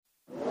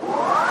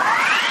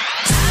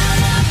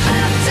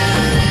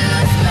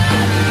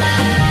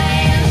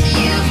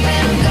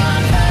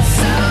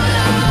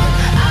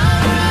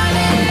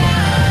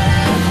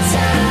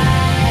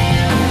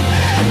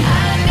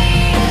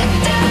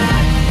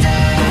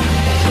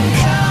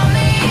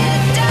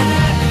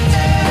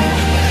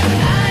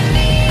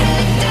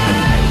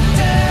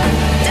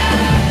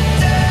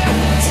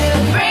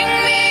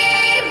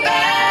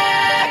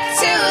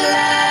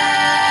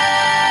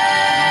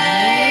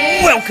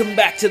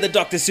to the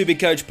Dr.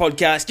 Supercoach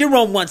podcast. You're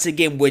on once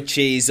again with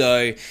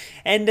Chizo.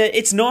 And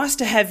it's nice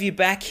to have you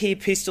back here,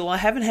 Pistol. I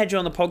haven't had you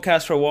on the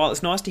podcast for a while.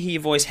 It's nice to hear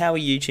your voice. How are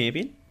you,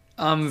 champion?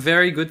 I'm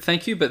very good,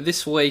 thank you. But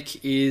this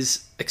week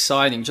is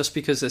exciting just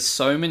because there's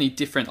so many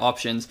different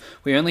options.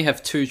 We only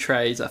have 2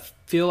 trades. I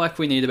feel like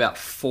we need about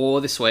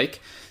 4 this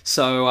week.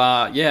 So,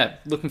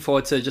 looking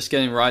forward to just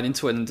getting right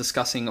into it and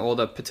discussing all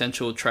the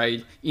potential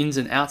trade ins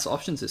and outs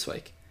options this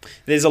week.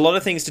 There's a lot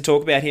of things to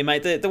talk about here,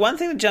 mate. The one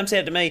thing that jumps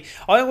out to me,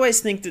 I always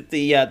think that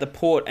the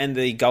Port and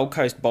the Gold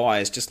Coast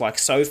buy is just like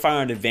so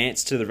far in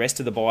advance to the rest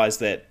of the buys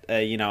that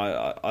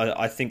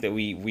I think that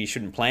we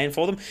shouldn't plan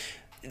for them.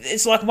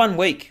 It's like 1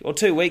 week or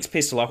 2 weeks,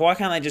 Pistol. Like, why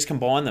can't they just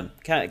combine them?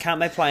 Can't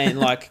they play in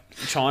like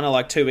China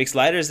like 2 weeks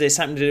later? Is there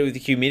something to do with the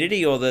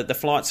humidity or the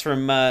flights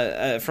from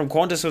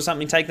Qantas or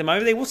something take them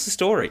over there? What's the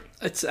story?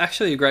 It's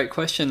actually a great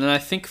question, and I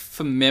think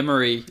from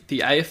memory, the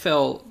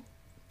AFL,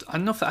 I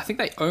don't know if I think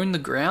they own the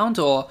ground,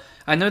 or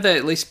I know they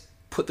at least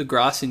put the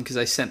grass in because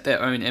they sent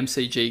their own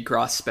MCG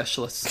grass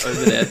specialists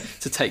over there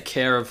to take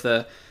care of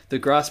the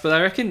grass. But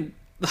I reckon,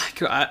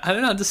 like, I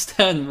don't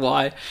understand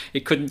why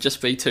it couldn't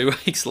just be 2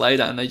 weeks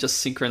later and they just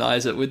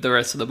synchronize it with the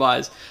rest of the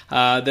buys.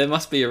 There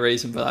must be a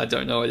reason, but I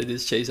don't know what it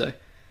is, Chizo.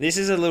 This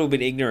is a little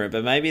bit ignorant,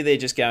 but maybe they're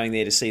just going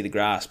there to see the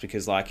grass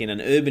because, like, in an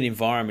urban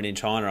environment in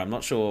China, I'm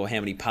not sure how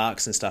many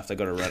parks and stuff they've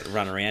got to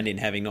run around in,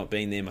 having not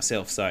been there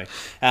myself. So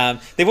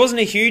there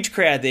wasn't a huge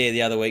crowd there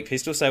the other week,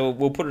 Pistol, so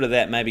we'll put it at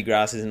that. Maybe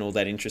grass isn't all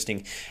that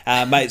interesting.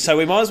 Mate, so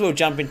we might as well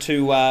jump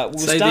into...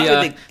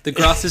 the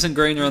grass isn't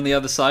greener on the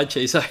other side,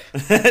 Chizo.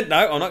 No,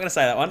 I'm not going to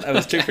say that one. It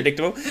was too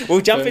predictable.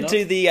 We'll jump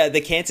into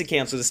the Cancer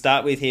Council to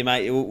start with here,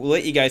 mate. We'll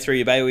let you go through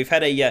your baby. We've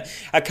had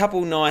a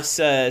couple nice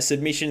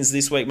submissions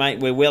this week, mate.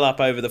 We're well up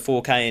over the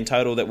 4K in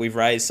total that we've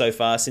raised so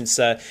far since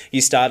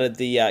you started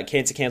the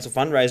Cancer Council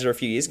fundraiser a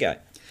few years ago.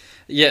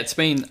 Yeah, it's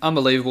been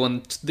unbelievable,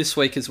 and this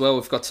week as well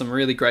we've got some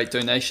really great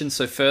donations.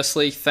 So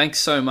firstly, thanks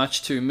so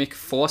much to Mick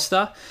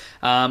Forster.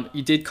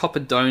 You did cop a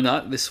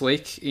donut this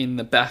week in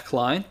the back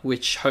line,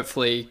 which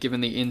hopefully, given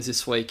the ins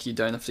this week, you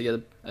don't have to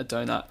get a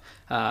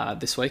donut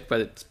this week,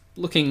 but it's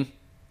looking...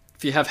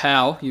 If you have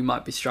How, you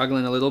might be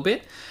struggling a little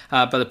bit,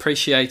 but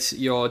appreciate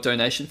your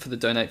donation for the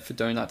Donate for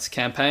Donuts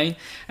campaign.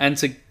 And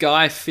to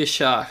Guy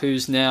Fisher,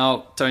 who's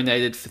now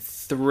donated for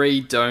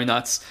 3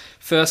 donuts.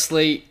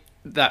 Firstly,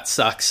 that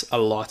sucks a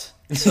lot.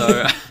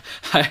 So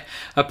I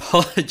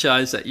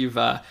apologize that you've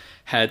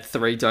had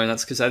 3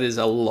 donuts because that is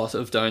a lot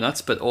of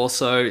donuts. But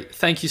also,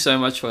 thank you so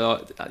much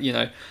for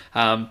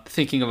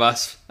thinking of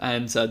us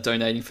and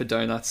donating for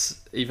donuts.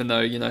 Even though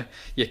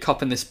you're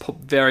copping this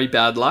very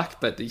bad luck,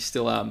 but you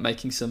still are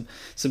making some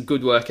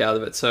good work out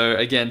of it. So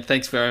again,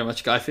 thanks very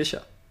much, Guy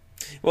Fisher.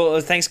 Well,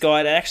 thanks,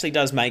 Guy. It actually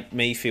does make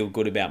me feel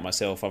good about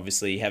myself,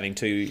 obviously, having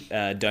 2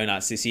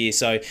 donuts this year.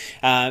 So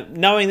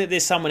knowing that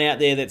there's someone out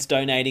there that's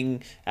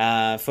donating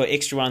for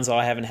extra ones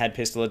I haven't had,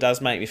 Pistol, it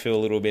does make me feel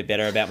a little bit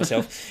better about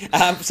myself.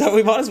 So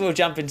we might as well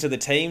jump into the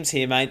teams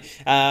here, mate.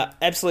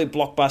 Absolute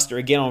blockbuster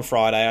again on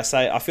Friday.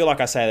 I feel like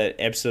I say that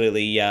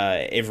absolutely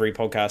every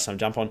podcast I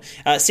jump on.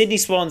 Sydney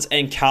Swans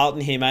and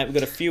Carlton here, mate. We've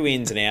got a few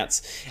ins and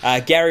outs.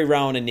 Gary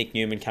Rowan and Nick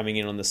Newman coming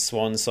in on the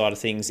Swans side of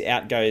things.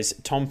 Out goes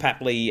Tom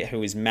Papley,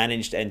 who is managed,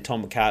 and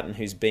Tom McCartan,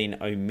 who's been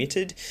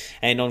omitted.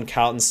 And on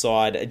Carlton's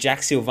side, Jack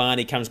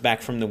Silvani comes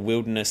back from the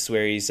wilderness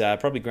where he's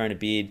probably grown a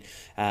beard,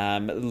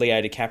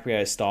 Leo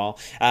DiCaprio style.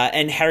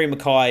 And Harry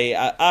Mackay,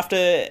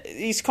 after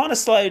he's kind of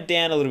slowed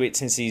down a little bit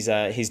since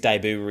his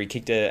debut where he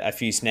kicked a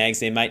few snags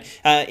there, mate.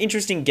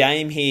 Interesting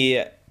game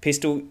here,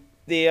 Pistol.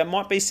 There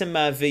might be some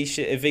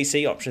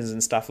VC options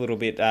and stuff a little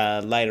bit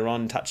later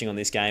on touching on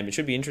this game. It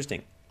should be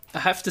interesting. I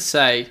have to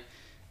say,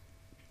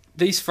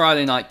 these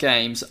Friday night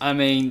games, I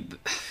mean,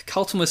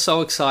 Carlton was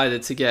so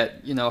excited to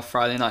get, a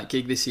Friday night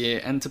gig this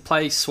year and to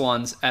play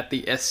Swans at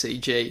the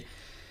SCG.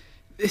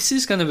 This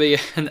is going to be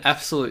an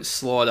absolute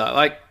slaughter.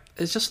 Like,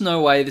 there's just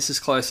no way this is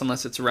close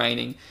unless it's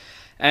raining.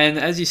 And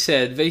as you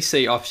said,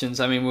 VC options,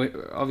 I mean, we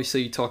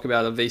obviously talk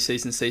about our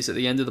VCs and Cs at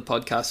the end of the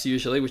podcast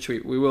usually, which we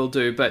will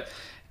do, but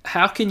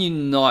how can you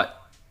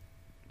not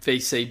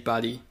VC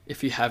Buddy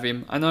if you have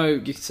him? I know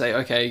you could say,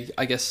 okay,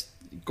 I guess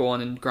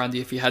Gawn and Grundy,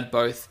 if you had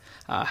both,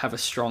 have a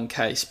strong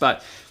case.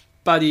 But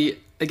Buddy,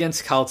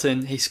 against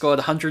Carlton, he scored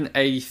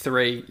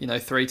 183,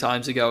 3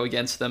 times ago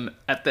against them.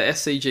 At the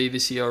SCG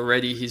this year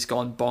already, he's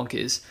gone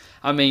bonkers.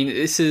 I mean,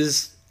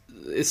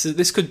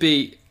 this could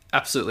be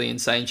absolutely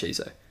insane,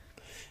 Chizo.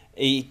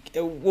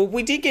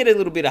 We did get a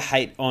little bit of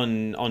hate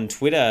on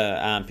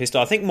Twitter, Pistol.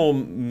 I think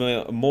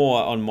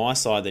more on my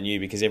side than you,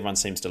 because everyone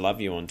seems to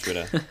love you on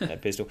Twitter,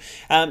 Pistol.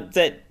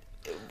 That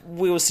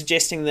we were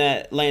suggesting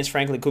that Lance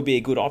Franklin could be a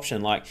good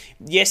option. Like,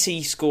 yes,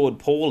 he scored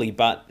poorly,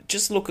 but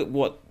just look at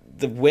what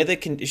the weather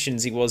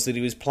conditions he was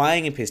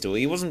playing in, Pistol.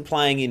 He wasn't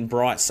playing in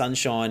bright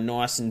sunshine,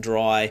 nice and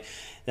dry.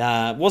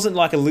 Wasn't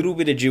like a little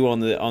bit of dew on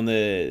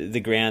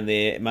the ground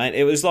there, mate.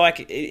 It was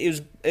like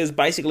it was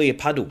basically a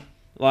puddle.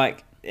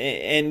 Like,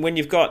 and when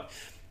you've got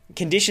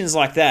conditions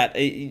like that,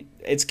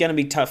 it's going to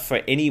be tough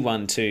for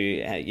anyone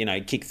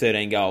to, kick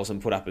 13 goals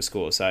and put up a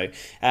score. So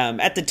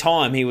at the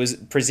time, he was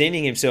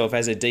presenting himself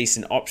as a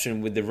decent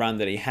option with the run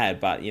that he had.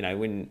 But,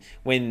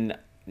 when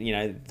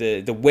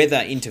the weather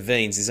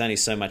intervenes, there's only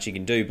so much you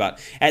can do. But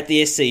at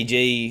the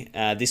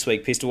SCG this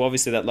week, Pistol,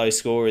 obviously that low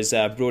score has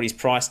brought his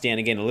price down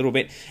again a little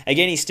bit.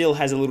 Again, he still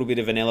has a little bit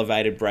of an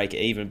elevated break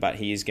even, but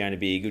he is going to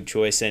be a good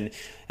choice. And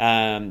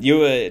you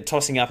were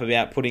tossing up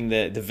about putting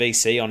the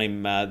VC on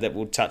him that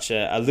we'll touch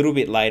a little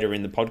bit later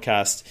in the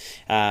podcast,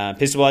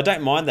 Pistol. Well, I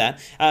don't mind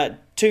that.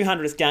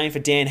 200th game for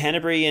Dan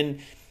Hanbury, and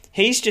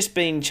he's just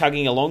been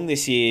chugging along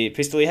this year,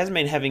 Pistol. He hasn't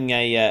been having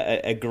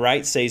a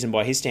great season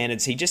by his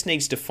standards. He just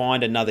needs to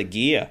find another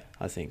gear,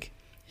 I think.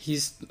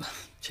 He's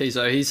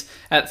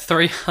at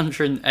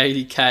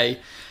 380k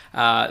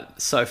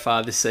so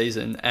far this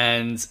season,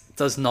 and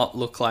does not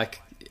look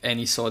like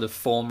any sort of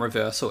form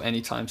reversal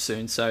anytime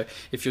soon. So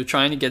if you're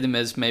trying to get him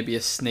as maybe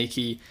a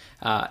sneaky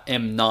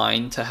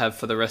M9 to have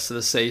for the rest of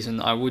the season,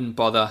 I wouldn't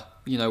bother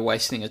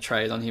wasting a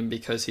trade on him,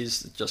 because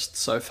he's just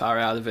so far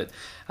out of it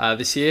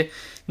this year.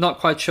 Not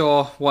quite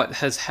sure what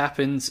has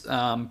happened,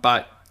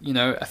 but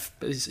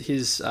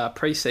his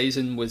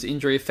pre-season was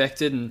injury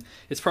affected, and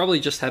it's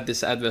probably just had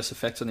this adverse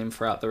effect on him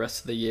throughout the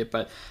rest of the year.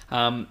 But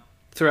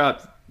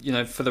throughout,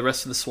 for the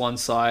rest of the Swan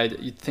side,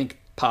 you'd think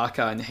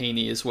Parker and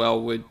Heaney as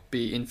well would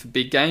be in for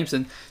big games,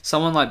 and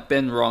someone like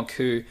Ben Ronk,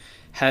 who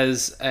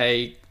has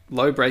a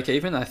low break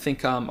even, I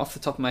think off the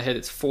top of my head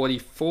it's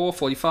 44,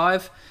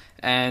 45,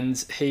 and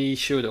he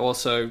should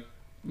also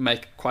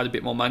make quite a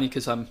bit more money,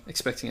 because I'm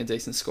expecting a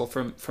decent score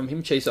from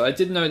him, Chizo. I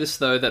did notice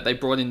though that they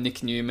brought in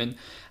Nick Newman,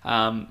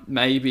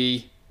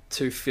 maybe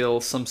to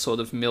fill some sort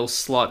of mill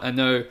slot. I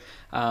know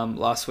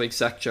last week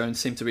Zach Jones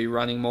seemed to be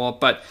running more,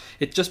 but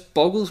it just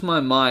boggles my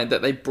mind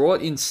that they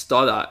brought in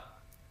Stoddart,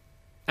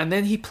 and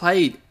then he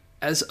played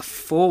as a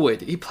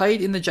forward. He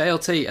played in the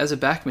JLT as a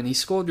backman. He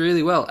scored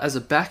really well as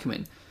a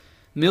backman.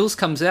 Mills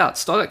comes out,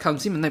 Stoddart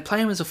comes in, and they play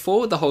him as a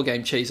forward the whole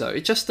game, Chizo.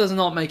 It just does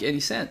not make any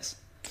sense.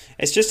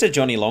 It's just a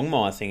Johnny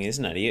Longmire thing,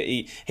 isn't it?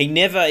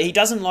 He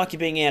doesn't like you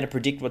being able to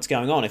predict what's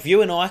going on. If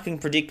you and I can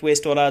predict where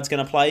Stoddart's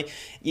going to play,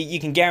 you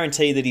can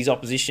guarantee that his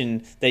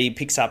opposition that he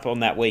picks up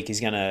on that week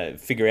is going to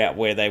figure out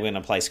where they're going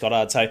to play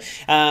Stoddart. So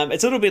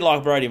it's a little bit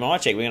like Brody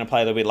Mychek. We're going to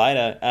play a little bit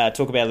later,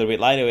 talk about a little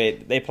bit later, where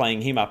they're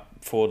playing him up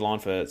forward line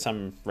for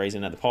some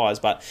reason at the Pies.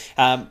 But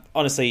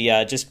honestly,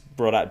 just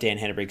brought up Dan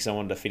Hanbury because I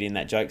wanted to fit in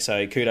that joke,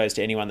 so kudos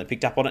to anyone that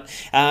picked up on it.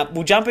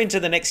 We'll jump into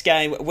the next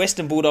game,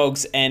 Western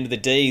Bulldogs and the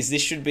D's.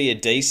 This should be a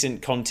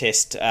decent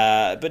contest,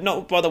 but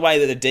not by the way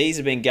that the D's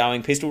have been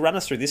going. Pistol, run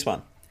us through this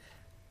one.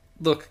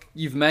 Look,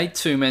 you've made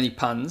too many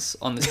puns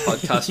on this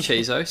podcast,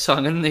 Chizo, so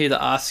I'm going to need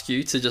to ask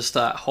you to just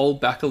hold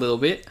back a little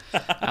bit,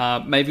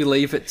 maybe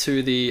leave it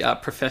to the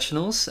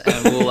professionals,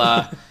 and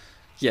we'll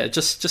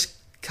just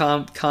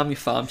calm your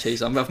farm,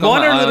 Cheese. Mine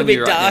are a little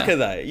bit darker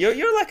though.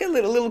 You're like a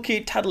little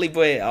cute cuddly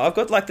boy. I've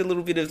got like the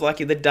little bit of like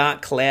the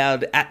dark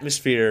cloud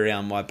atmosphere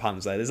around my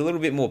puns though. There's a little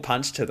bit more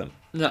punch to them.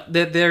 No,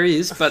 there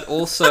is, but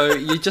also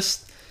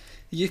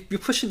you're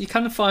pushing. You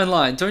kind of fine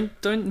line. Don't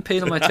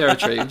impede on my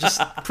territory. I'm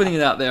just putting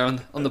it out there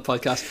on the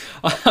podcast.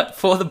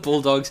 For the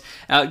Bulldogs,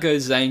 out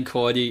goes Zane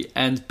Cordy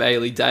and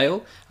Bailey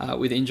Dale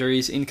with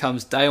injuries. In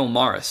comes Dale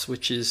Morris,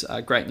 which is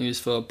great news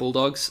for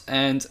Bulldogs,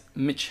 and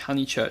Mitch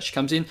Honeychurch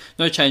comes in.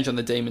 No change on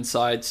the Demon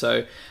side,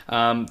 so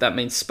that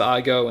means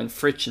Spargo and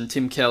Fritsch and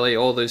Tim Kelly,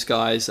 all those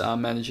guys are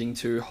managing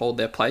to hold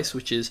their place,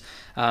 which is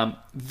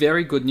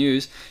very good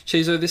news.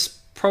 Chizo, this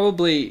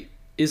probably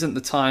isn't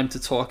the time to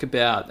talk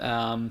about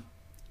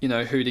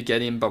who to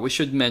get in, but we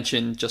should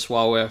mention, just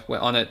while we're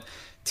on it,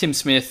 Tim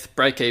Smith,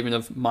 break even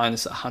of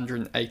minus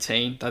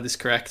 118. That is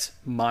correct,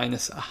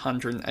 minus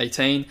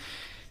 118.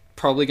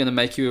 Probably going to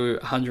make you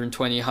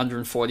 120,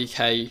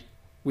 140k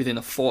within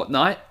a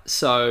fortnight.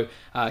 So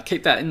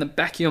keep that in the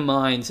back of your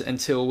mind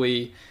until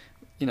we,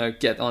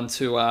 get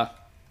onto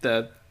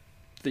the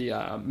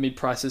mid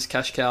prices,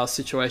 cash cow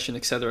situation,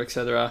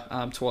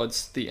 etc.,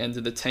 towards the end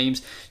of the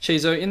teams.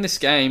 Chizo, in this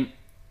game,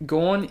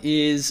 Gawn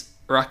is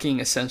rucking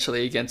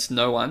essentially against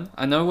no one.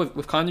 I know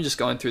we've kind of just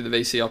gone through the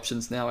VC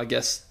options now, I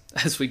guess,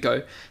 as we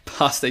go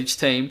past each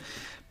team.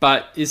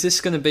 But is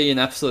this going to be an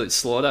absolute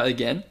slaughter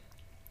again?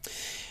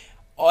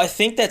 I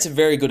think that's a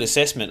very good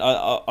assessment.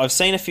 I've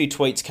seen a few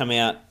tweets come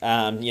out,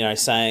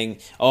 saying,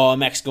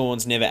 Max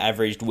Gawn's never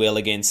averaged well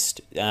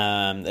against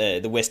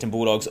the Western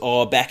Bulldogs.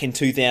 Back in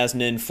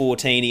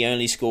 2014, he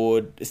only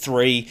scored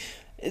 3.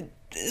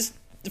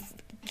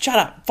 Shut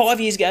up.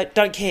 5 years ago,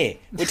 don't care.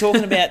 We're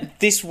talking about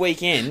this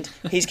weekend.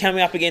 He's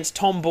coming up against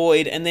Tom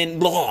Boyd and then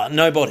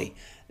nobody.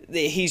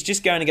 He's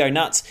just going to go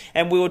nuts.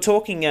 And we were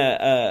talking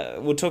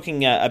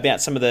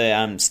about some of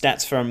the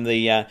stats from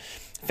the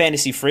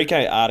Fantasy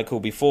Freako article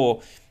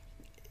before.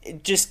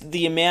 Just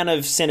the amount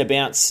of centre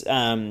bounce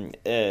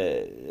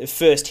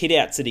first hit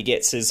outs that he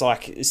gets is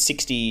like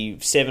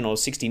 67 or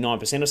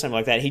 69% or something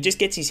like that. He just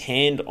gets his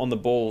hand on the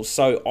ball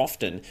so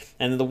often.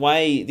 And the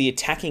way the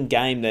attacking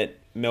game that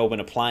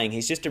Melbourne are playing,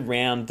 he's just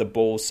around the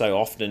ball so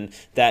often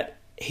that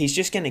he's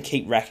just going to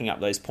keep racking up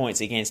those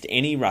points against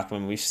any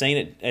ruckman. We've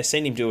seen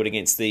him do it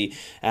against the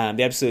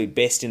absolute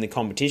best in the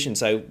competition.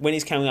 So when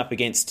he's coming up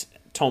against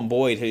Tom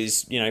Boyd,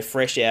 who's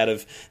fresh out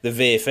of the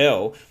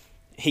VFL,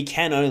 he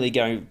can only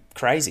go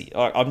crazy.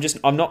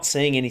 I'm not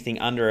seeing anything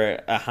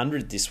under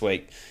 100 this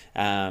week,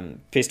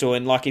 Pistol.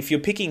 And like if you're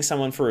picking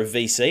someone for a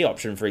VC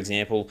option, for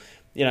example,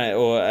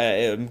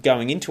 or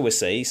going into a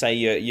C, say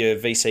your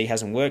VC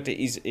hasn't worked,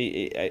 it is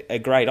a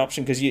great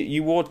option, because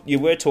you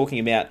were talking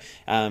about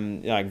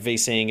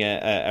VCing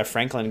a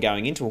Franklin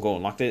going into a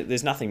Gordon. Like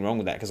there's nothing wrong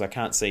with that, because I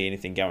can't see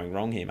anything going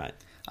wrong here, mate.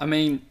 I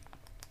mean,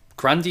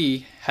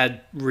 Grundy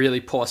had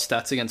really poor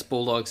stats against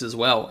Bulldogs as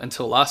well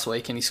until last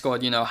week, and he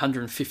scored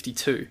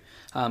 152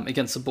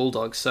 against the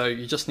Bulldogs. So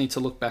you just need to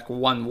look back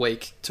 1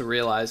 week to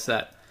realise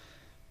that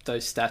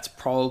those stats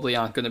probably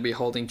aren't going to be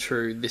holding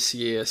true this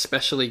year,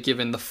 especially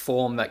given the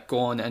form that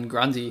Gawn and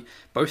Grundy,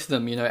 both of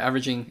them,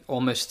 averaging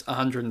almost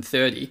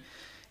 130.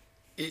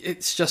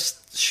 It's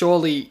just,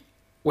 surely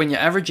when you're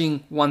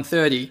averaging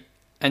 130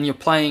 and you're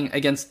playing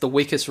against the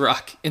weakest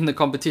ruck in the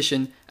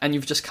competition, and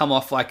you've just come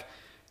off like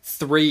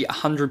 3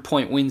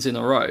 100-point wins in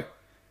a row,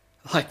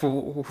 like,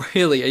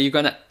 really, are you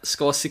going to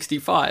score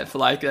 65?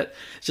 Like, that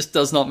just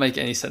does not make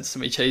any sense to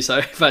me,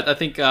 Chiso. But I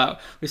think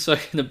we've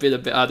spoken a bit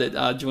about it. Do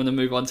you want to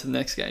move on to the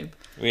next game?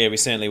 Yeah, we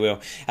certainly will.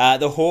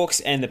 The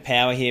Hawks and the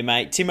Power here,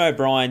 mate. Tim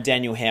O'Brien,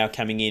 Daniel Howe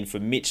coming in for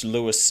Mitch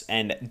Lewis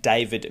and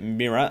David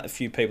Mirror. A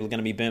few people are going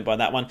to be burnt by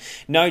that one.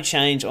 No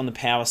change on the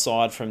Power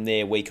side from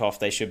their week off.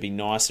 They should be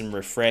nice and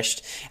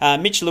refreshed.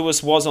 Mitch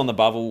Lewis was on the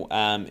bubble.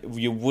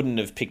 You wouldn't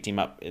have picked him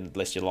up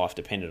unless your life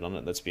depended on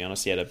it, let's be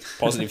honest. He had a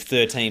positive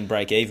 13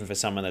 break even for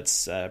someone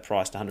that's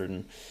priced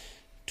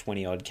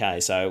 120-odd K,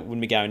 so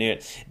wouldn't be going near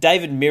it.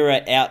 David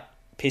Mirror out,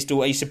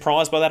 Pistol. Are you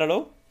surprised by that at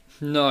all?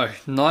 No,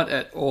 not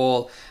at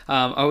all.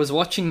 I was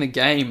watching the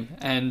game,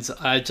 and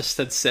I just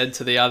had said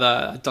to the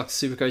other Dr.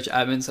 Supercoach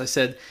admins, I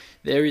said,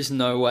 there is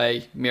no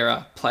way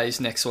Mirror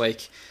plays next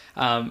week.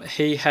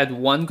 He had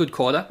one good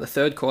quarter, the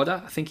third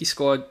quarter. I think he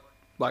scored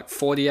like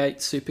 48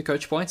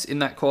 Supercoach points in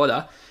that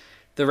quarter.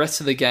 The rest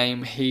of the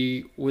game,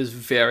 he was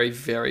very,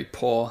 very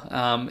poor.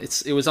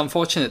 It was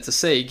unfortunate to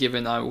see,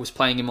 given I was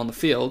playing him on the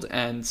field,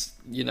 and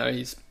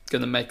he's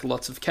going to make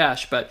lots of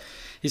cash, but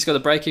he's got a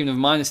break-even of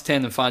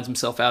 -10 and finds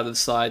himself out of the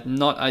side.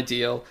 Not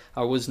ideal.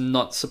 I was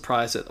not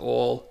surprised at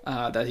all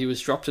that he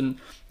was dropped. And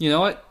you know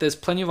what? There's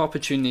plenty of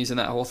opportunities in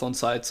that Hawthorn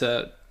side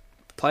to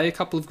play a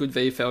couple of good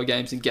VFL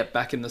games and get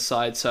back in the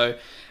side. So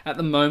at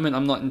the moment,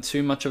 I'm not in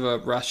too much of a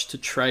rush to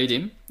trade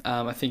him.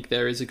 I think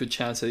there is a good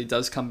chance that he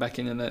does come back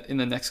in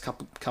the next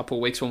couple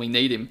of weeks when we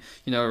need him,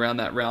 around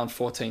that round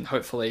 14,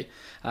 hopefully,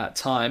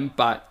 time.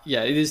 But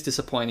yeah, it is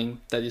disappointing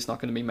that he's not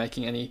going to be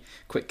making any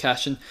quick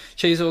cash. And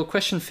Cheezel, a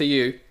question for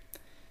you.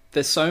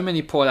 There's so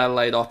many Port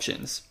Adelaide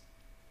options.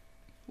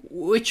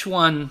 Which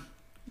one,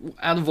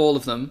 out of all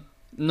of them,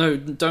 no,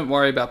 don't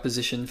worry about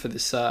position for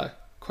this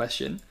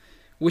question,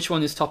 which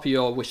one is top of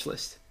your wish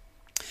list?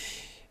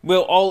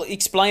 Well, I'll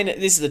explain it.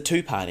 This is a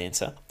two-part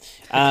answer.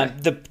 Okay.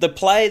 The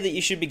player that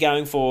you should be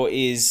going for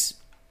is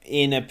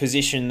in a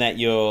position that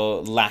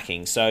you're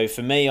lacking. So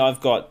for me,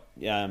 I've got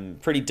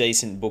pretty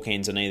decent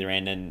bookends on either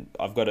end, and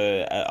I've got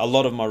a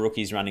lot of my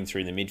rookies running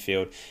through the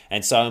midfield.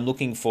 And so I'm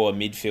looking for a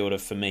midfielder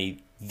for me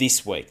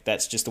this week.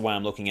 That's just the way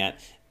I'm looking at,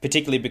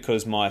 particularly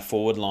because my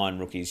forward line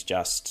rookies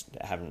just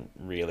haven't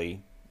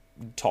really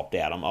topped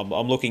out.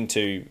 I'm looking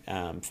to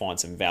find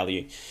some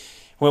value.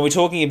 When we're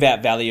talking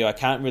about value, I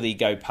can't really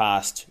go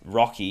past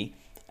Rocky,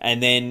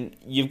 and then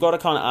you've got to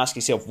kind of ask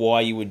yourself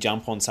why you would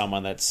jump on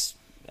someone that's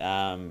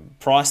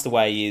priced the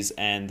way he is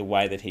and the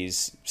way that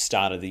he's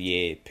started the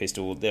year,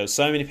 Pistol. There were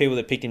so many people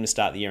that picked him to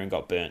start the year and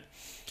got burnt.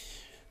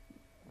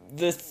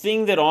 The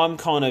thing that I'm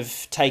kind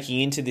of taking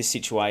into this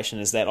situation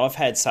is that I've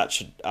had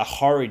such a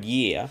horrid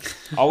year.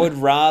 I would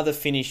rather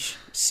finish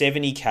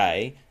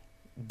 70k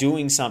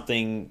doing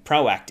something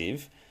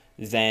proactive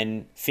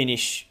than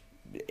finish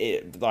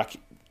like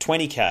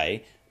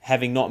 20k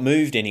having not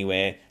moved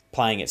anywhere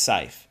playing it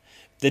safe.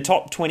 The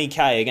top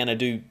 20k are going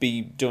to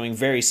be doing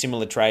very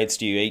similar trades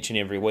to you each and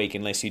every week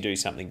unless you do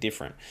something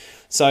different.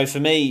 So for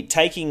me,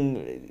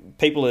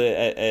 people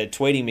are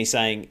tweeting me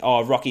saying,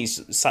 "Oh,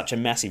 Rocky's such a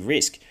massive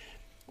risk."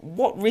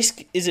 What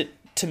risk is it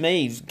to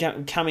me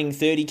coming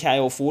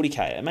 30k or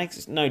 40k? It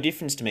makes no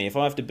difference to me. If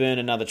I have to burn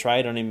another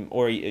trade on him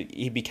or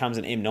he becomes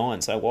an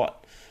M9, so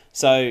what?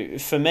 So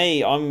for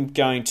me, I'm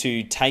going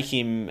to take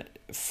him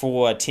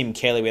for Tim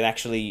Kelly, which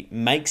actually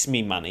makes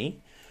me money.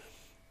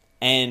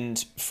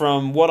 And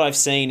from what I've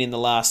seen in the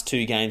last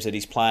 2 games that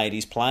he's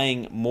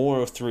playing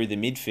more through the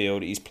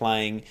midfield. He's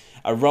playing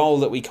a role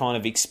that we kind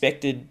of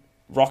expected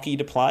Rocky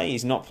to play.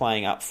 He's not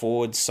playing up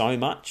forward so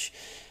much.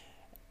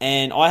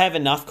 And I have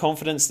enough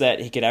confidence that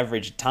he could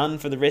average a ton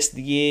for the rest of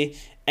the year.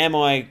 Am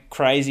I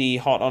crazy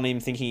hot on him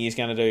thinking he's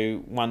going to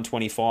do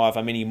 125?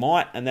 I mean, he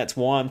might, and that's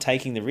why I'm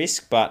taking the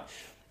risk. But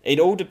it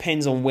all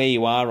depends on where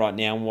you are right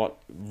now and what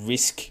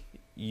risk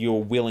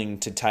you're willing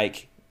to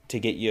take to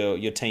get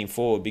your team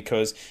forward,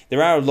 because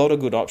there are a lot of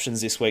good options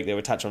this week that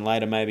we'll touch on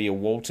later. Maybe a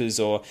Walters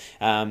or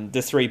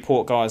the 3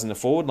 Port guys in the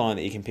forward line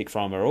that you can pick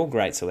from are all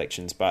great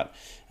selections. But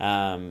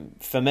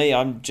for me,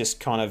 I'm just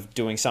kind of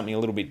doing something a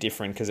little bit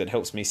different because it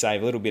helps me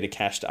save a little bit of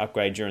cash to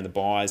upgrade during the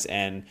buys.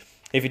 And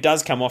if it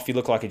does come off, you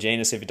look like a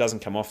genius. If it doesn't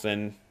come off,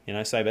 then,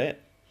 so be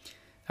it.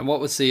 And what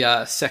was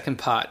the second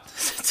part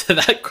to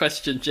that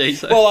question,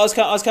 Jesus? Well, I was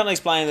kind of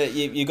explaining that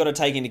you've got to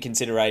take into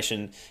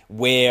consideration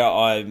where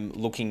I'm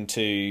looking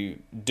to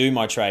do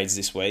my trades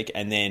this week,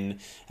 and then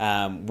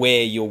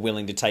where you're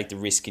willing to take the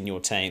risk in your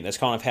team. That's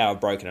kind of how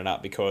I've broken it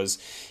up, because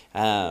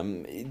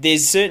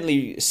there's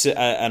certainly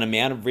an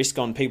amount of risk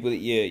on people that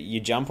you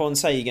jump on.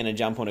 Say you're going to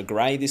jump on a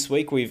Gray this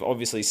week. We've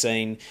obviously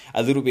seen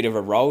a little bit of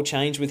a role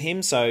change with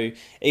him. So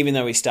even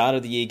though he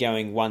started the year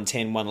going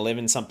 110,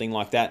 111, something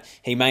like that,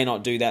 he may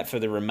not do that for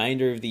the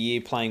remainder of the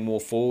year, playing more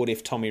forward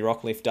if Tommy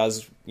Rockcliffe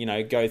does,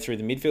 go through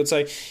the midfield.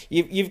 So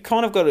you've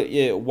kind of got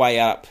to weigh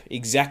up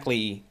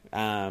exactly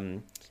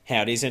how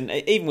it is. And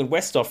even with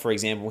Westhoff, for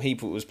example, he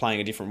was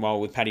playing a different role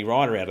with Paddy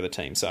Ryder out of the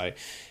team. So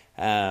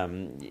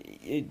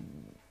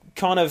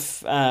kind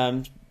of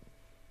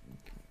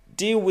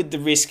deal with the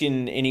risk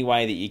in any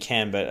way that you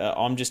can, but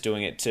I'm just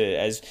doing it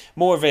as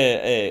more of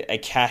a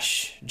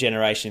cash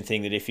generation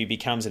thing, that if he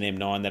becomes an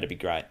M9, that'd be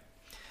great.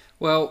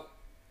 Well,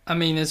 I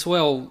mean, as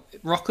well,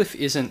 Rockcliffe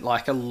isn't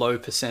like a low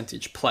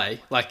percentage play.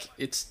 Like,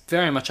 it's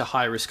very much a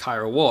high risk, high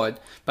reward,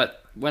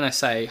 but when I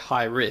say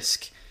high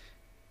risk,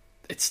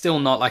 it's still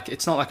not like a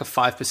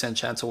 5%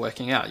 chance of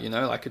working out,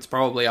 like it's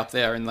probably up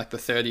there in like the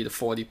 30 to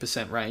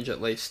 40% range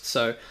at least.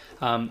 So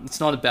it's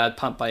not a bad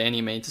punt by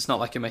any means. It's not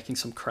like you're making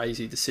some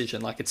crazy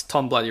decision. Like, it's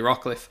Tom bloody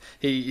Rockcliffe.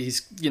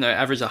 He's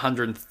averaged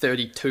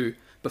 132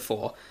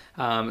 before,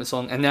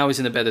 and now he's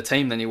in a better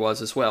team than he was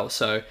as well.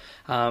 So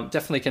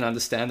definitely can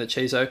understand it,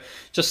 Chizo.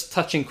 Just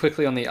touching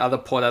quickly on the other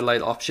Port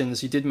Adelaide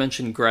options, you did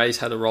mention Gray's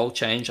had a role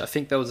change. I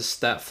think there was a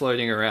stat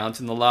floating around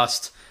in the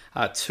last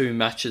 2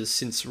 matches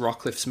since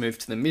Rockcliffe's moved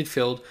to the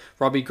midfield.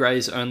 Robbie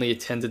Gray's only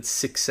attended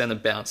 6 centre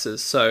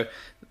bounces, so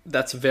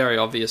that's a very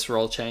obvious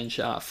role change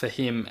for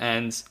him.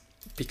 And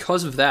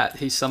because of that,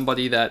 he's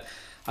somebody that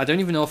I don't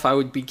even know if I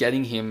would be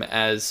getting him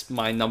as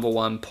my number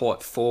 1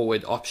 Port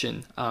forward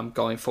option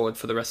going forward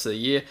for the rest of the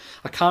year.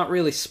 I can't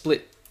really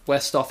split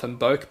Westhoff and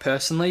Boak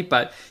personally,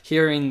 but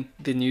hearing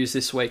the news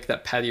this week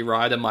that Paddy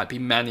Ryder might be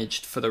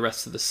managed for the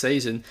rest of the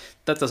season,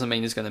 that doesn't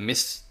mean he's going to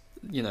miss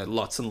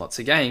lots and lots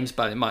of games,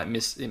 but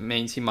it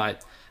means he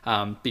might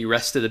be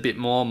rested a bit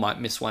more, might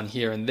miss one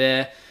here and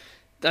there.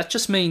 That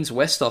just means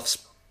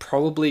Westhoff's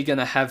probably going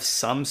to have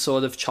some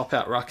sort of chop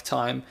out ruck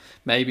time.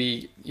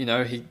 Maybe,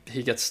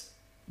 he gets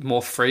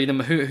more freedom.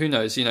 Who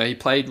knows? He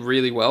played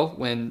really well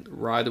when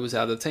Ryder was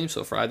out of the team,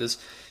 so if Ryder's,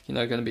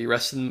 going to be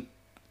rested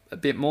a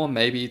bit more,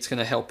 maybe it's going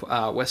to help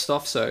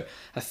Westhoff. So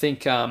I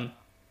think I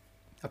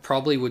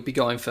probably would be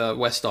going for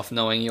Westhoff,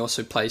 knowing he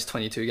also plays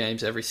 22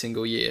 games every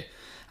single year.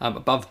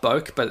 Above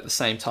Boak, but at the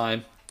same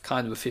time,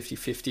 kind of a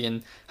 50-50,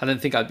 and I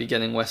don't think I'd be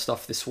getting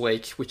Westhoff this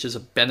week, which is a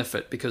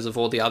benefit because of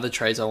all the other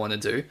trades I want to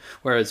do,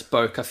 whereas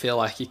Boak, I feel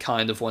like you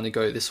kind of want to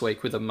go this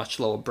week with a much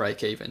lower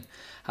break even.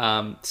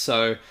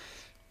 So,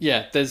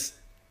 yeah, this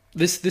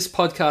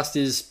podcast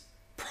is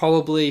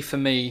probably, for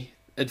me,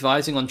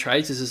 advising on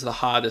trades. This is the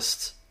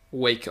hardest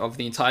week of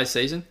the entire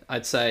season.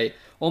 I'd say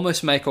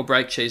almost make or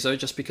break, Chizo,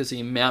 just because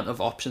the amount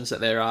of options that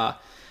there are,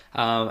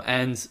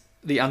 and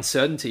the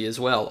uncertainty as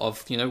well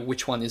of,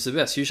 which one is the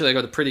best. Usually I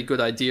got a pretty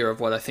good idea of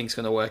what I think is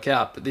going to work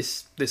out, but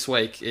this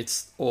week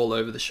it's all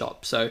over the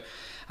shop. So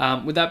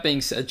with that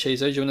being said, Chizo,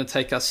 do you want to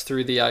take us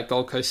through the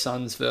Gold Coast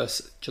Suns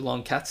versus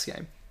Geelong Cats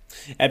game?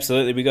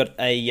 Absolutely. We got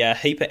a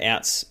heap of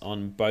outs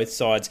on both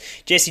sides.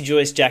 Jesse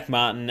Joyce, Jack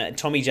Martin,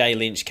 Tommy J.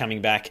 Lynch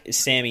coming back,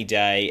 Sammy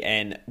Day,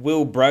 and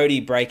Will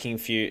Brodie breaking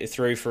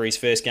through for his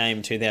first game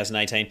in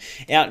 2018.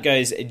 Out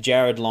goes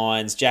Jared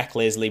Lyons, Jack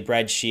Leslie,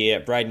 Brad Shear,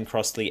 Braden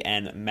Crossley,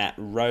 and Matt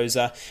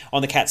Rosa.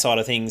 On the Cat side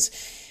of things,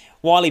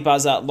 Wiley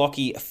Buzzer,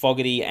 Lockie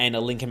Fogarty, and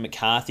a Lincoln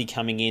McCarthy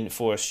coming in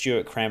for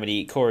Stuart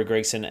Cramity, Corey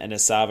Gregson, and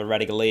Asava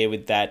Radigalia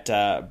with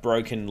that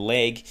broken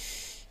leg.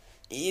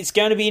 It's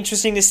going to be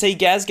interesting to see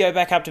Gaz go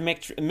back up to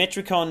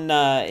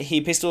Metricon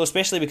here, Pistol,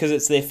 especially because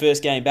it's their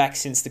first game back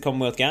since the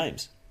Commonwealth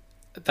Games.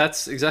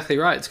 That's exactly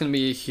right. It's going to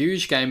be a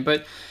huge game,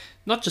 but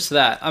not just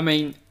that. I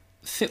mean,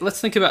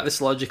 let's think about this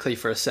logically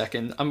for a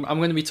second. I'm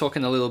going to be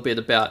talking a little bit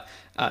about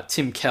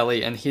Tim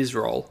Kelly and his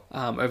role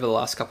over the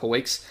last couple of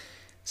weeks.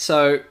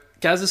 So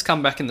Gaz has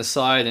come back in the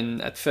side,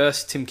 and at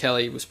first Tim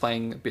Kelly was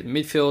playing a bit in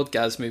midfield.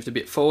 Gaz moved a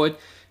bit forward.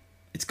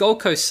 It's Gold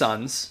Coast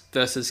Suns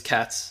versus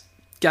Cats.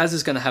 Gaz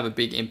is going to have a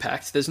big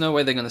impact. There's no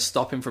way they're going to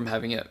stop him from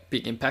having a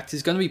big impact.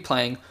 He's going to be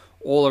playing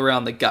all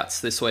around the guts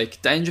this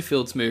week.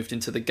 Dangerfield's moved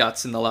into the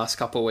guts in the last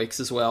couple of weeks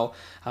as well,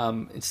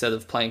 instead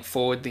of playing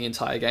forward the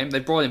entire game. They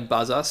brought in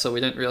Buzzer, so we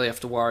don't really have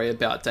to worry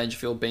about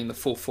Dangerfield being the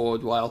full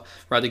forward while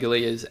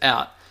Radigalia is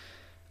out.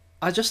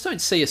 I just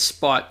don't see a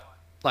spot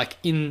like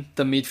in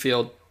the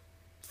midfield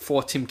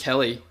for Tim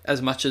Kelly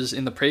as much as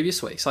in the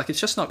previous weeks. Like,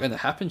 it's just not going to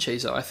happen,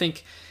 Chizo. I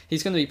think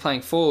he's going to be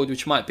playing forward,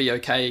 which might be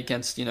okay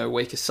against,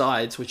 weaker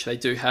sides, which they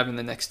do have in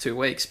the next 2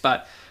 weeks.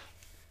 But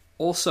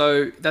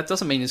also, that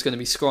doesn't mean he's going to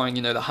be scoring,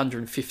 the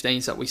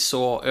 115s that we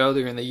saw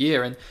earlier in the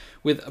year. And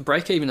with a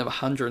break-even of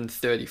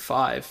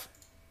 135,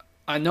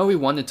 I know we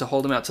wanted to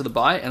hold him out to the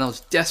bye, and I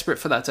was desperate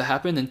for that to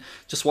happen. And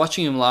just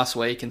watching him last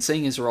week and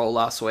seeing his role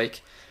last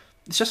week,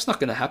 it's just not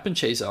going to happen,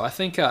 Chizo. I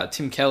think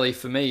Tim Kelly,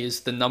 for me,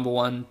 is the number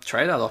one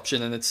trade-out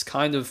option, and it's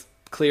kind of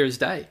clear as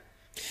day.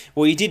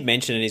 Well, you did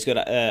mention it. He's got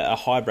a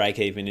high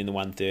break-even in the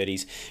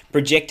 130s.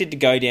 Projected to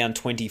go down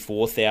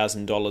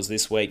 $24,000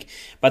 this week,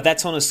 but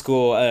that's on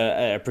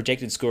a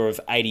projected score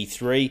of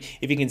 83.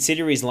 If you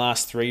consider his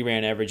last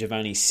 3-round average of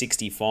only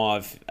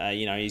 65,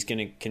 he's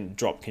going to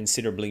drop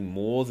considerably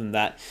more than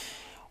that.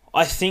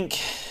 I think,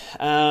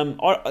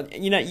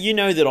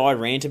 that I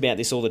rant about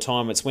this all the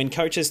time. It's when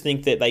coaches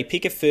think that they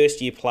pick a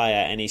first-year player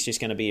and he's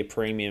just going to be a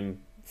premium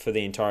for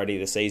the entirety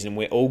of the season.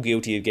 We're all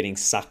guilty of getting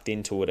sucked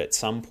into it at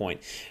some point.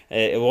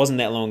 It wasn't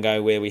that long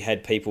ago where we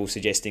had people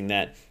suggesting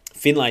that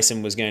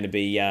Finlayson was going to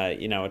be,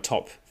 a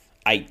top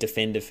 8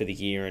 defender for the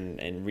year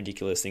and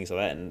ridiculous things like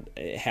that,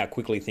 and how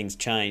quickly things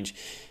change.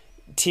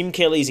 Tim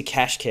Kelly's a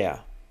cash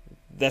cow.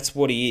 That's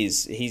what he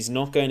is. He's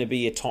not going to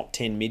be a top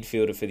 10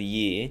 midfielder for the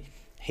year.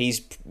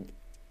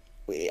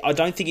 I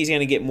don't think he's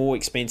going to get more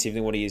expensive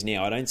than what he is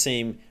now. I don't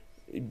see him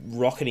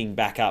rocketing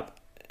back up,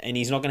 and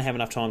he's not going to have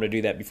enough time to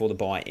do that before the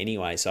bye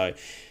anyway. So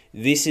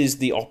this is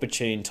the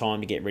opportune time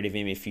to get rid of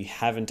him if you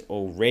haven't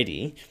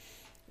already.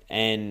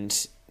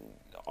 And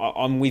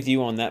I'm with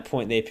you on that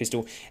point there,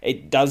 Pistol.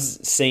 It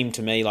does seem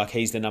to me like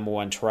he's the number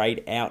one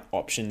trade out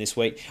option this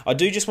week. I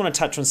do just want to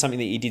touch on something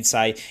that you did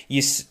say.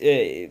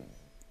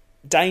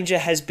 Danger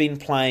has been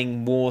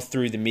playing more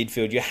through the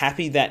midfield. You're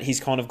happy that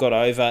he's kind of got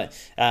over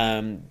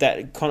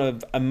that kind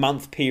of a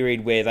month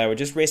period where they were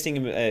just resting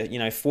him,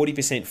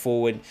 40%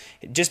 forward,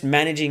 just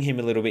managing him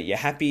a little bit. You're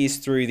happy he's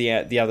through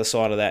the other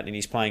side of that, and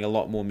he's playing a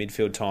lot more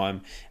midfield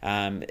time,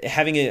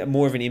 having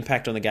more of an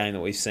impact on the game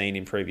that we've seen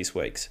in previous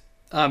weeks.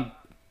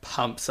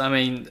 Pumps. I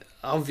mean,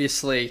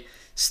 obviously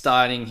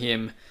starting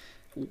him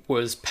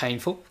was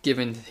painful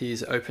given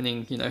his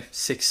opening,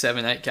 6,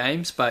 7, 8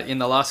 games. But in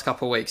the last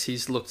couple of weeks,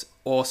 he's looked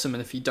awesome.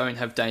 And if you don't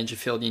have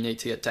Dangerfield, you need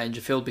to get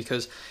Dangerfield,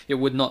 because it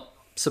would not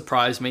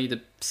surprise me to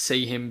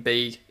see him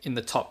be in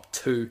the top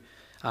 2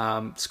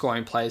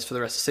 scoring players for the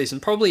rest of the season.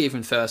 Probably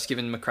even first,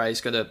 given McRae's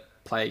got to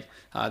play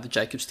the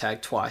Jacobs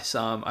tag twice.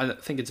 I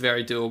think it's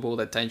very doable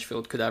that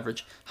Dangerfield could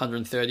average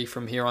 130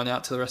 from here on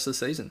out to the rest of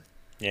the season.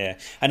 Yeah.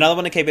 Another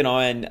one to keep an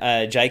eye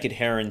on, Jacob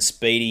Heron,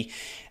 Speedy.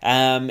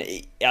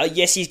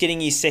 Yes, he's getting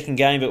his second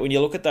game, but when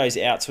you look at those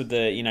outs with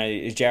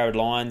the, Jared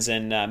Lyons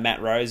and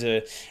Matt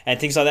Rosa and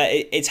things like that,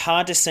 it's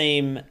hard to see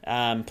him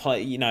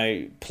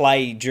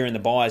play during the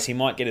buys. He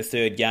might get a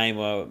third game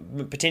or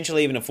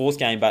potentially even a fourth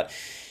game, but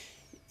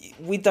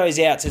with those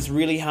outs, it's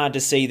really hard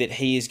to see that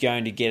he is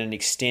going to get an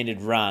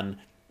extended run,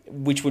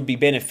 which would be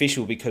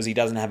beneficial because he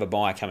doesn't have a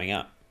bye coming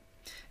up.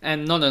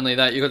 And not only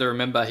that, you've got to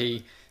remember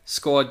he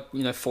scored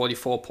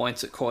 44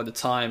 points at quarter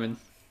time and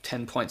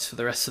 10 points for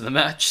the rest of the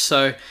match.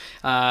 So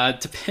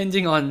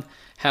depending on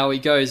how he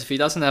goes, if he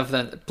doesn't have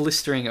that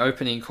blistering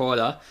opening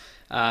quarter,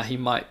 he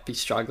might be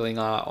struggling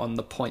on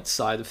the point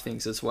side of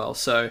things as well.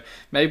 So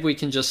maybe we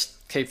can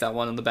just keep that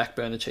one on the back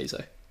burner,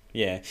 Chizo.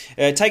 Yeah.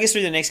 Take us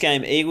through the next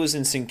game, Eagles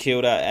and St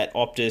Kilda at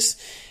Optus.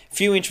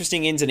 Few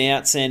interesting ins and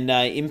outs and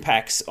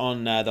impacts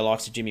on the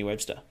likes of Jimmy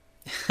Webster.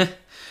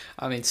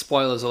 I mean,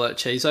 spoilers alert,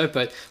 Chizo,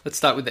 but let's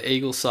start with the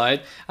Eagles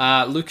side.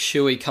 Luke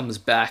Shuey comes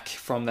back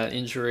from that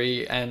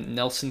injury and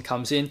Nelson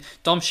comes in.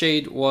 Dom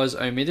Sheed was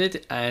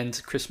omitted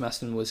and Chris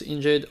Maston was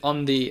injured.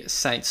 On the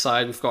Saints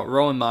side, we've got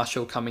Rowan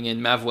Marshall coming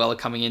in, Mav Weller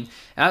coming in.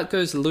 Out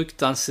goes Luke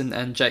Dunstan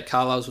and Jake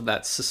Carlisle with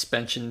that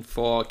suspension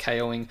for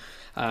KOing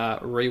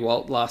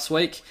Rewalt last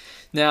week.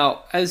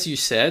 Now, as you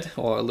said,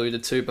 or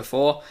alluded to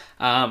before,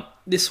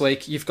 this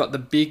week you've got the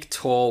big,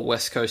 tall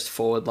West Coast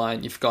forward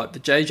line. You've got the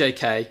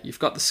JJK, you've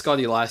got the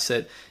Scotty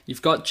Lycett,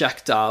 you've got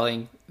Jack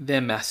Darling, they're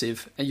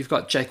massive, and you've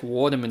got Jake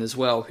Waterman as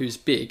well, who's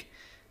big.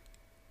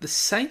 The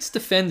Saints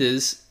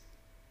defenders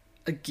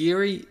are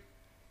Geary,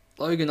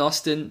 Logan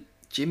Austin,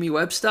 Jimmy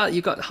Webster.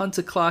 You've got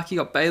Hunter Clark,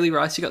 you've got Bailey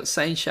Rice, you've got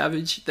Zane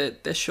Savage. They're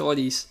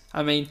shorties.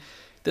 I mean,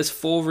 there's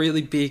 4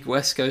 really big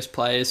West Coast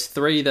players,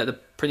 3 that are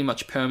pretty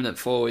much permanent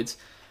forwards.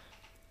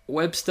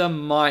 Webster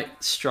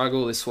might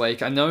struggle this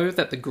week. I know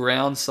that the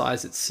ground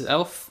size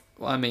itself,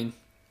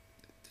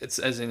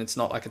 it's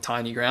not like a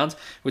tiny ground,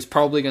 was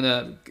probably going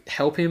to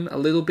help him a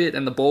little bit,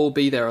 and the ball will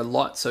be there a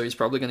lot, so he's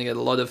probably going to get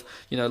a lot of,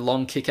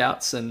 long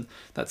kickouts, and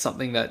that's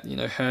something that,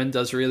 Hearn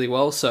does really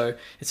well, so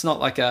it's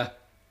not like a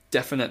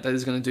definite that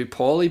he's going to do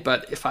poorly,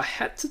 but if I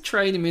had to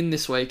trade him in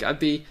this week, I'd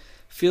be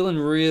feeling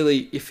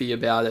really iffy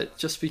about it,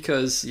 just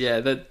because,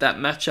 that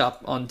matchup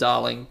on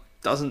Darling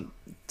doesn't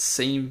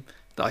seem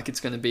like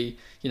it's going to be,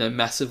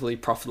 massively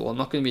profitable. I'm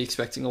not going to be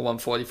expecting a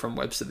 140 from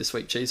Webster this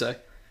week, Chizo.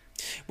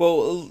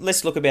 Well,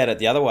 let's look about it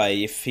the other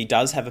way. If he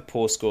does have a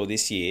poor score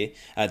this week,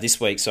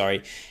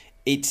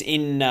 it's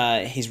in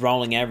his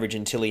rolling average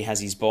until he has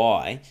his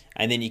buy,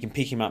 and then you can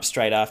pick him up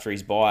straight after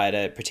his buy at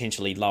a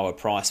potentially lower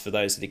price for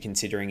those that are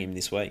considering him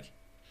this week.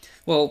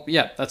 Well,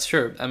 yeah, that's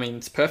true. I mean,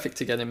 it's perfect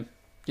to get him,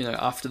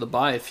 after the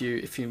bye if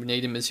you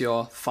need him as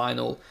your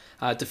final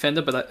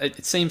defender. But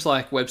it seems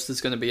like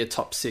Webster's going to be a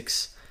top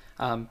 6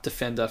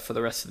 defender for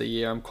the rest of the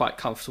year. I'm quite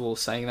comfortable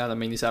saying that. I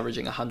mean, he's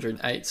averaging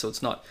 108, so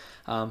it's not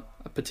a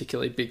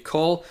particularly big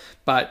call.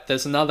 But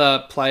there's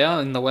another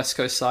player in the West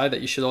Coast side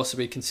that you should also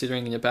be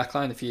considering in your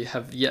backline if you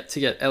have yet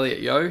to get Elliot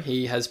Yeo.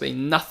 He has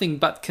been nothing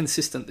but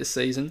consistent this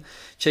season,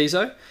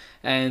 Chizo,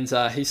 and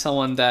he's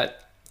someone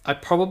that I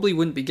probably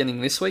wouldn't be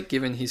getting this week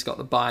given he's got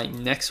the bye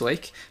next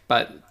week.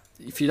 But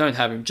if you don't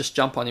have him, just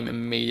jump on him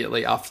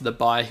immediately after the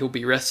bye. He'll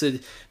be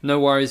rested. No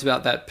worries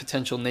about that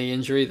potential knee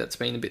injury that's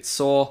been a bit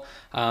sore.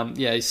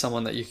 He's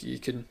someone that you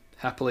could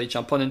happily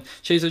jump on. And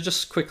Chizo,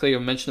 just quickly,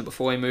 I'll mention it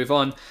before we move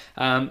on.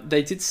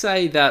 They did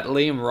say that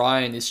Liam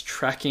Ryan is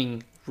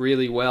tracking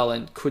really well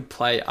and could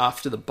play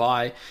after the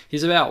bye.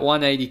 He's about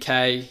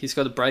 180k. He's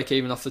got a break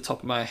even off the top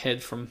of my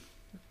head from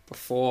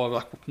before,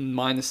 like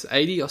minus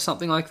 80 or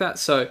something like that.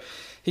 So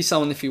he's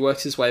someone, if he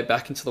works his way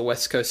back into the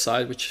West Coast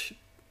side, which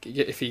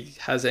if he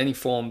has any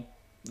form,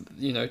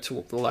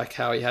 to like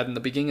how he had in the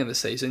beginning of the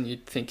season,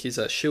 you'd think he's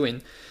a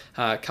shoo-in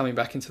coming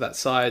back into that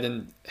side,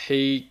 and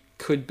he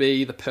could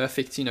be the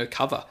perfect,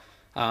 cover.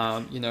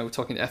 We're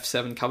talking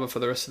F7 cover for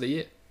the rest of the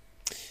year.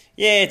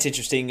 Yeah, it's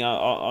interesting.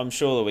 I'm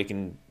sure that we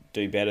can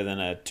do better than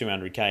a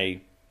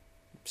 200k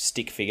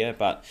stick figure,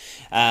 but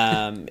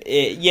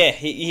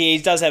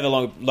he does have a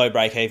low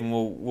break even.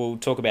 We'll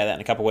talk about that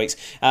in a couple of weeks.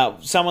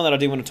 Someone that I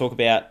do want to talk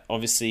about,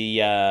 obviously,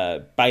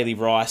 Bailey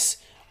Rice.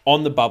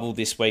 On the bubble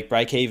this week,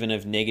 break even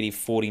of negative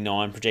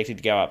 49, projected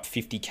to go up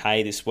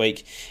 50k this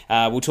week.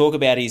 We'll talk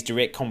about his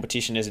direct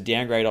competition as a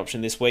downgrade option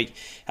this week.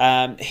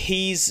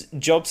 His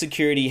job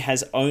security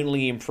has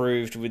only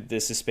improved with the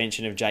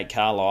suspension of Jake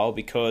Carlisle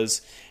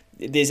because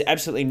there's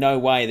absolutely no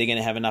way they're going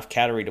to have enough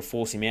calorie to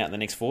force him out in the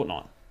next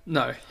fortnight.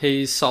 No,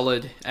 he's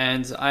solid,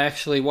 and I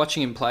actually,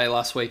 watching him play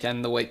last week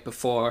and the week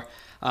before,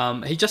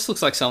 he just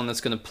looks like someone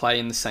that's going to play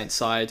in the Saints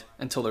side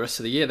until the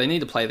rest of the year. They need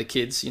to play the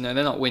kids. They're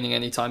not winning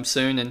anytime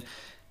soon, and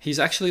he's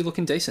actually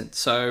looking decent,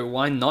 so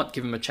why not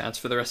give him a chance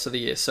for the rest of the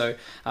year? So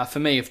for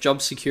me, if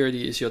job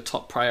security is your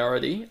top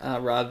priority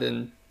rather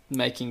than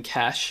making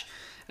cash,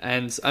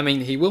 and I mean,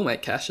 he will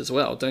make cash as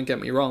well, don't get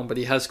me wrong, but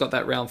he has got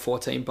that round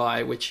 14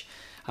 bye, which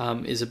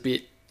is a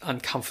bit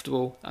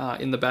uncomfortable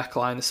in the back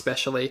line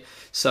especially.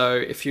 So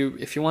if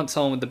you want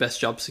someone with the best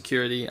job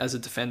security as a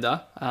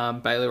defender,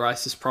 Bailey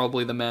Rice is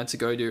probably the man to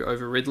go to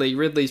over Ridley.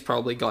 Ridley's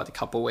probably got a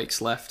couple of weeks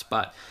left,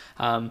 but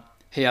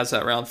he has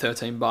that round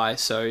 13 bye,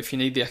 so if you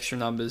need the extra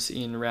numbers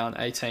in round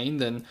 18,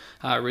 then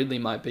Ridley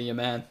might be your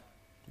man.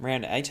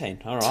 Round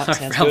 18. All right, sounds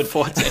round good.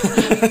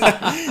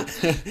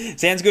 14.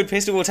 Sounds good,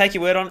 Pistol. We'll take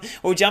your word on it.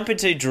 We'll jump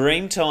into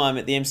Dream Time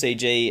at the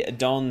MCG,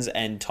 Dons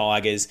and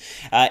Tigers.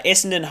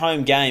 Essendon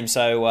home game,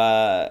 so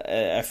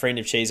a friend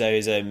of Chizo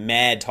who's a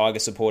mad Tiger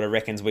supporter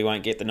reckons we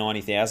won't get the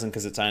 90,000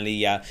 because it's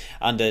only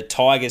under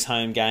Tigers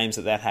home games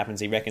that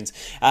happens, he reckons.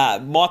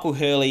 Michael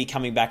Hurley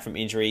coming back from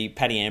injury,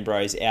 Paddy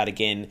Ambrose out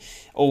again,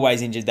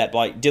 always injured that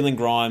bloke. Dylan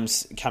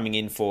Grimes coming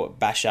in for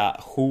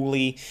Bashar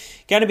Hooley.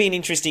 Going to be an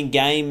interesting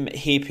game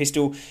here,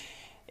 Pistol.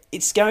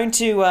 It's going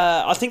to...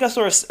 I think I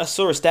saw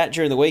a stat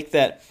during the week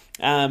that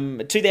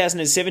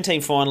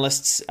 2017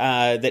 finalists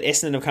that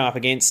Essendon have come up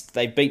against,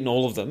 they've beaten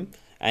all of them.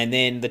 And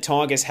then the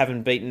Tigers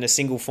haven't beaten a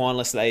single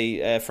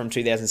finalist from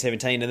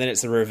 2017. And then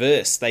it's the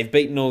reverse. They've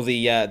beaten all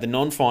the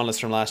non-finalists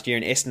from last year,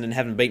 and Essendon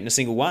haven't beaten a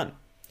single one.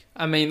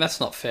 I mean, that's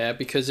not fair,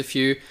 because if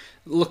you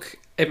look...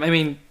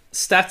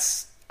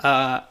 stats...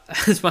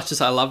 as much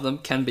as I love them,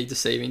 can be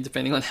deceiving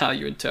depending on how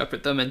you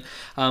interpret them. And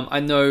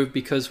I know,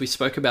 because we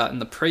spoke about in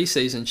the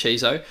preseason,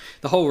 Chizo,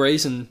 the whole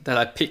reason that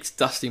I picked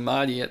Dusty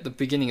Marty at the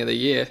beginning of the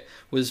year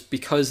was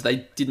because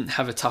they didn't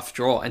have a tough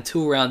draw.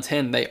 Until round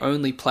 10, they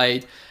only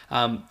played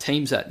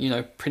teams that,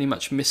 pretty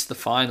much missed the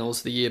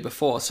finals the year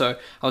before. So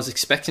I was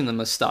expecting them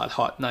to start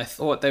hot, and I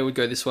thought they would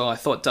go this well. I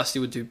thought Dusty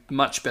would do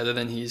much better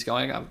than he's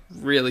going. I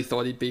really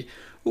thought he'd be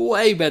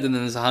way better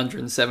than his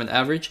 107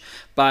 average.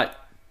 But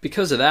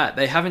because of that,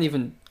 they haven't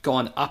even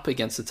gone up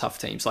against the tough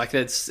teams. Like,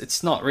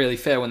 it's not really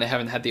fair when they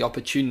haven't had the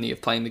opportunity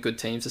of playing the good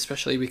teams,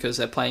 especially because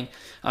they're playing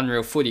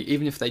unreal footy.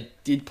 Even if they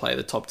did play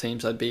the top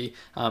teams, I'd be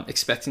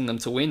expecting them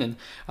to win.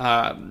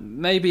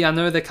 And maybe, I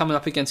know they're coming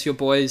up against your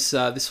boys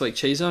this week,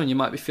 Chizo, and you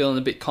might be feeling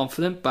a bit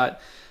confident,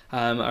 but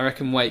I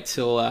reckon wait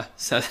till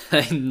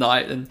Saturday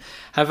night and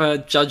have a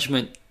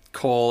judgment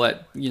call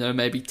at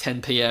maybe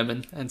 10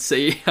 p.m. and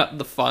see how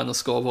the final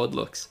scoreboard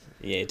looks.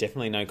 Yeah,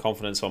 definitely no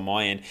confidence on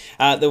my end.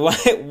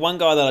 The one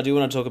guy that I do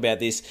want to talk about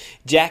this,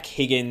 Jack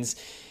Higgins.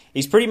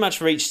 He's pretty much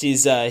reached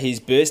his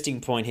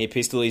bursting point here,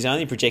 Pistol. He's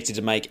only projected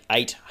to make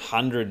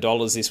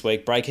 $800 this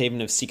week, break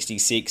even of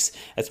 66,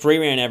 a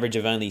 3-round average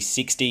of only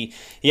 60.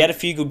 He had a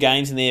few good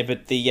games in there,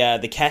 but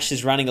the cash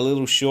is running a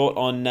little short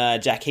on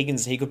Jack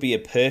Higgins. He could be a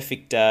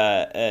perfect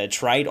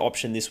trade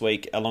option this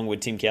week along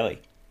with Tim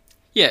Kelly.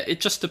 Yeah,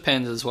 it just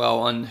depends as well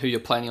on who you're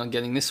planning on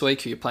getting this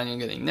week, who you're planning on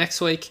getting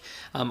next week.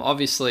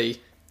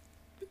 Obviously,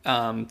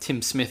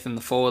 Tim Smith in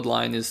the forward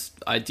line is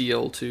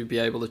ideal to be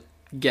able to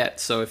get.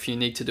 So if you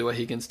need to do a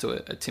Higgins to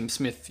a Tim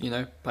Smith,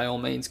 by all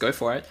means, go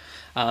for it.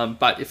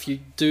 But if you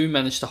do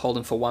manage to hold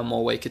him for one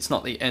more week, it's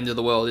not the end of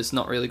the world. It's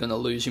not really going to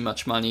lose you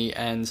much money,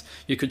 and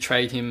you could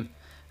trade him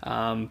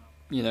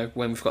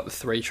when we've got the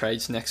 3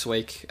 trades next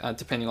week,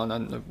 depending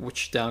on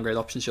which downgrade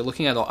options you're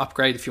looking at, or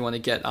upgrade if you want to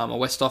get a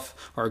Westhoff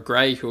or a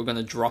Gray, who are going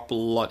to drop a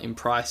lot in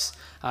price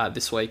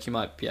this week. You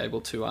might be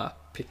able to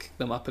pick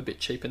them up a bit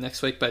cheaper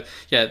next week. But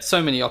yeah,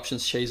 so many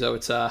options, Chizo.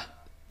 It's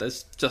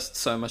there's just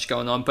so much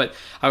going on. But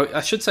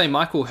I should say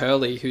Michael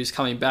Hurley, who's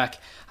coming back,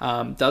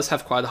 does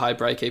have quite a high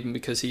break even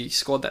because he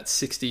scored that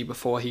 60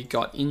 before he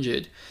got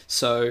injured.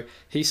 So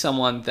he's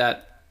someone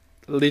that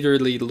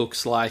literally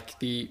looks like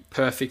the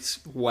perfect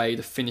way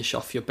to finish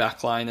off your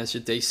backline as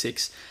your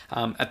D6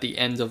 at the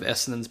end of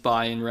Essendon's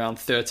bye in round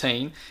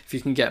 13. If you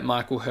can get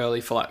Michael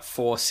Hurley for like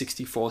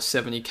 460,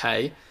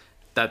 470k,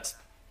 that's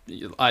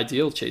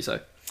ideal,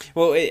 Chizo.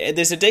 Well,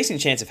 there's a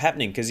decent chance of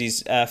happening because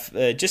he's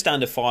just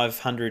under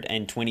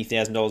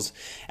 $520,000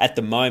 at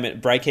the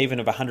moment, break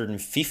even of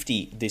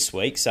 150 this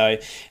week. So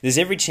there's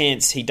every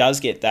chance he does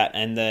get that,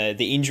 and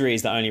the injury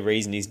is the only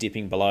reason he's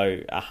dipping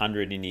below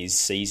 100 in his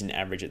season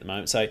average at the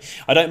moment. So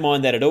I don't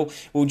mind that at all.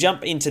 We'll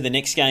jump into the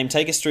next game.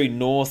 Take us through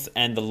North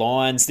and the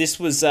Lions. This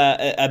was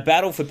a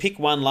battle for pick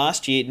 1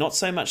 last year, not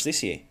so much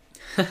this year.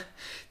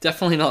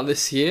 Definitely not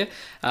this year.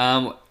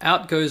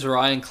 Out goes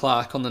Ryan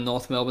Clark on the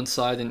North Melbourne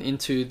side and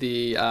into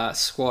the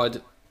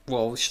squad.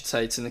 Well, we should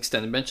say it's an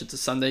extended bench. It's a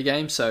Sunday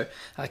game, so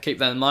keep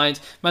that in mind.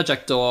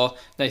 Majak Daw,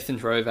 Nathan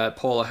Drovat,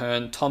 Paul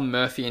Ahern, Tom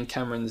Murphy and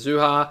Cameron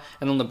Zuhar.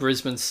 And on the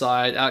Brisbane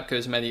side, out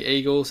goes Matty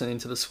Eagles, and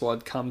into the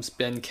squad comes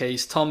Ben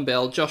Keys, Tom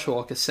Bell, Josh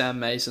Walker, Sam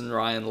Mason,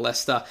 Ryan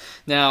Lester.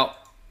 Now,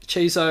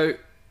 Chizo,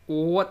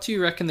 what do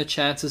you reckon the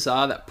chances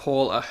are that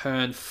Paul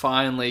Ahern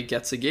finally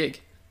gets a gig?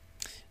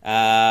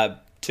 2%?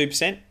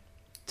 2%,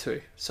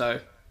 so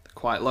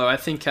quite low. I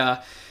think,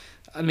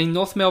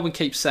 North Melbourne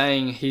keeps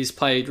saying he's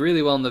played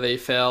really well in the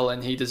VFL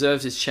and he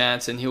deserves his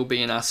chance and he'll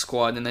be in our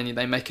squad, and then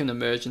they make an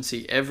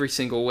emergency every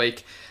single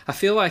week. I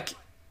feel like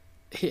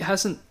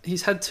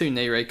he's had 2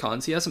 knee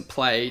recons, he hasn't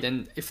played,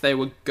 and if they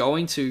were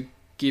going to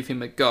give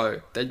him a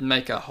go, they'd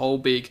make a whole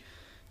big,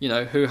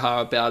 hoo-ha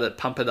about it,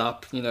 pump it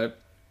up, the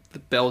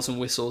bells and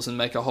whistles, and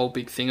make a whole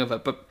big thing of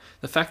it. But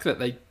the fact that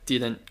they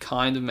didn't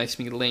kind of makes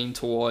me lean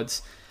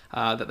towards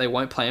that they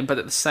won't play him. But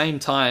at the same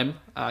time,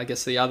 I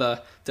guess the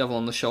other devil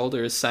on the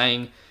shoulder is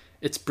saying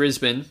it's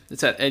Brisbane,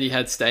 it's at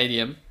Etihad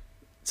Stadium.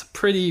 It's a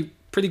pretty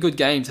good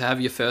game to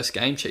have your first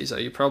game, Chizo.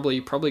 You're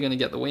probably going to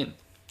get the win.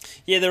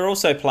 Yeah, they're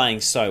also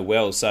playing so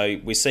well. So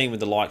we're seeing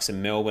with the likes of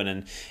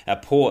Melbourne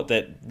and Port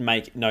that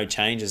make no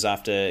changes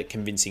after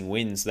convincing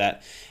wins,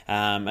 that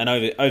and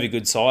over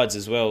good sides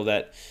as well,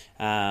 that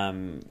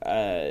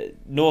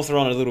North are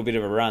on a little bit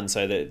of a run,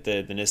 so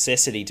the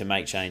necessity to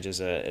make changes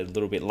are a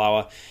little bit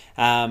lower.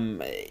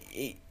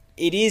 It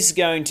is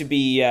going to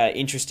be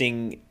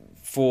interesting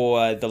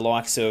for the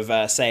likes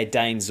of, say,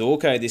 Dane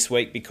Zorko this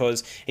week,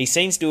 because he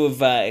seems to have,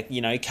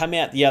 come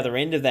out the other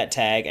end of that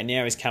tag, and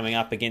now he's coming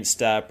up against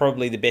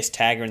probably the best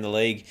tagger in the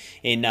league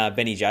in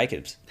Benny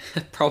Jacobs.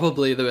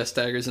 Probably the best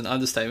tagger is an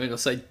understatement. I'll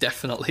say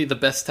definitely the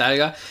best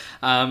tagger.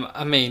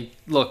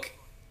 Look,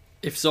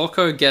 if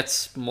Zorko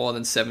gets more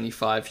than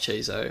 75,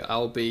 Chizo,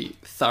 I'll be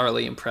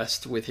thoroughly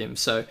impressed with him.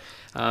 So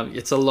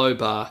it's a low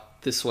bar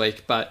this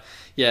week, but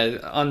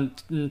yeah,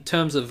 in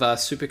terms of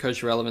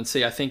Supercoach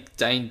relevancy, I think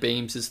Dane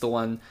Beams is the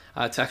one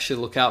to actually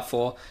look out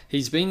for.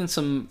 He's been in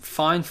some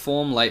fine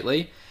form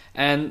lately,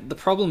 and the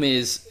problem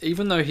is,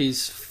 even though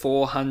he's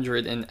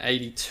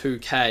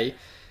 482k,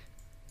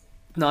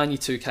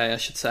 92k I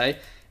should say,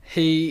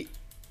 he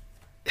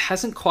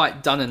hasn't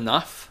quite done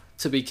enough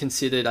to be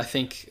considered, I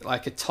think,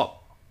 like a top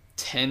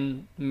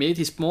 10 mid.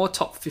 He's more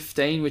top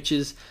 15, which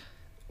is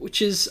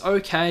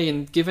okay,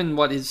 and given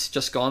what he's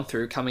just gone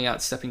through, coming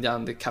out, stepping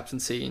down the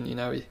captaincy, and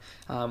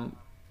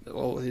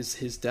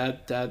his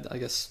dad, I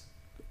guess,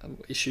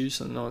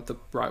 issues, I don't know what the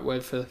right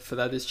word for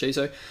that is,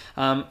 Chizo.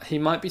 He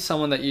might be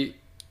someone that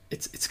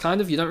it's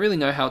kind of, you don't really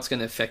know how it's going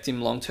to affect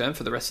him long term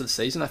for the rest of the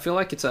season. I feel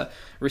like it's a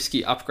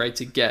risky upgrade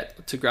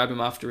to grab him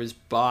after his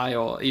bye,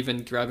 or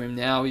even grab him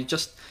now. You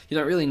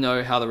don't really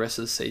know how the rest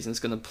of the season is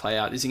going to play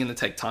out. Is he going to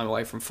take time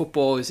away from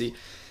football? Is he,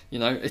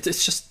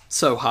 it's just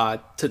so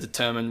hard to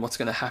determine what's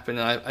going to happen.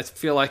 And I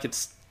feel like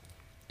it's,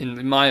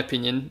 in my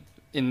opinion,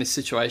 in this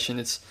situation,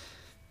 it's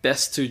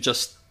best to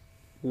just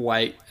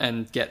wait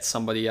and get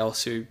somebody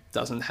else who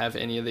doesn't have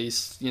any of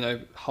these,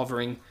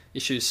 hovering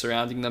issues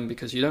surrounding them,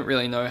 because you don't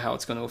really know how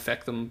it's going to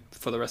affect them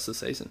for the rest of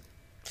the season.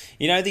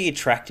 The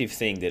attractive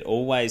thing that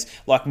always,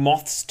 like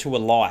moths to a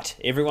light,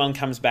 everyone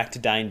comes back to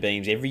Dane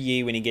Beams every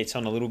year when he gets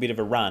on a little bit of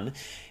a run,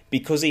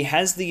 because he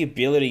has the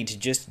ability to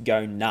just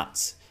go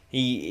nuts.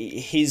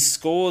 His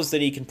scores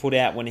that he can put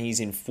out when he's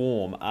in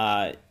form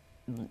are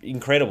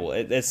incredible.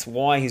 That's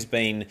why he's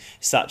been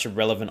such a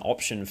relevant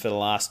option for the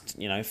last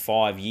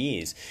 5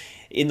 years.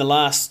 In the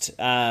last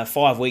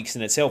 5 weeks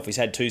in itself, he's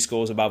had 2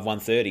 scores above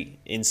 130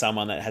 in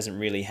someone that hasn't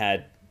really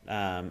had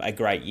a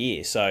great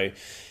year. So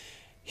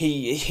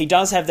he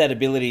does have that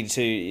ability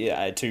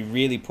to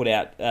really put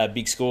out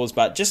big scores.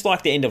 But just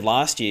like the end of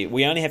last year,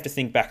 we only have to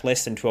think back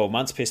less than 12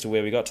 months, Pistol,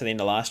 where we got to the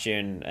end of last year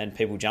and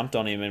people jumped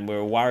on him and we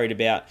were worried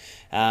about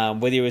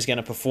whether he was going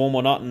to perform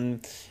or not.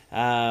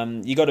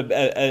 And you got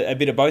a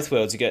bit of both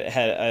worlds. You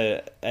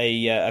had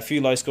a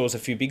few low scores, a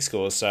few big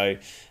scores. So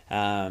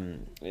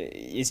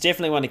it's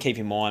definitely one to keep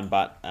in mind,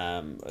 but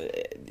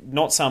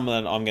not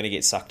someone I'm going to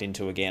get sucked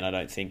into again, I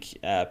don't think,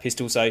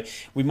 Pistol. So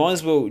we might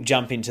as well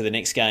jump into the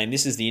next game.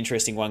 This is the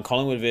interesting one,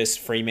 Collingwood versus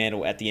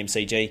Fremantle at the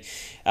MCG.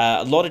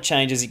 A lot of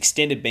changes,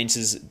 extended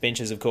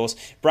benches of course.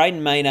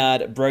 Braden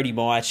Maynard, Brody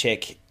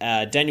Myercheck,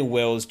 Daniel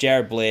Wells,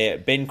 Jared Blair,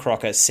 Ben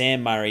Crocker,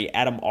 Sam Murray,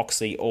 Adam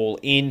Oxley all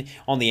in.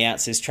 On the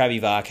outs is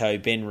Travis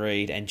Varco, Ben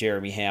Reid and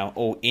Jeremy Howe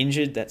all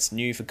injured. That's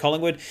new for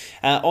Collingwood.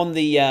 On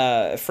the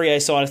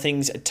Freo side of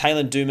things,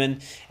 Taylor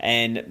Duman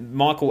and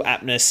Michael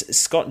Apnis,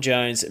 Scott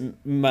Jones,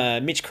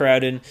 Mitch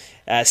Crowden,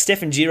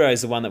 Stefan Giro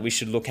is the one that we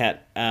should look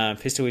at.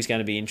 Pistol is going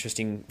to be an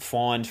interesting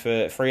find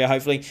for Freo,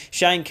 hopefully.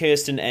 Shane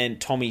Kirsten and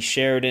Tommy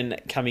Sheridan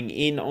coming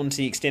in onto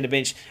the extended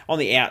bench. On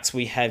the outs,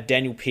 we have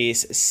Daniel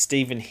Pearce,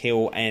 Stephen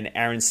Hill, and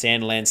Aaron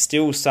Sandland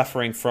still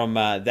suffering from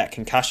that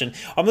concussion.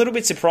 I'm a little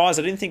bit surprised.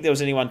 I didn't think there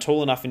was anyone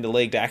tall enough in the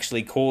league to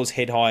actually cause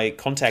head-high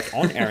contact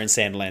on Aaron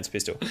Sandland's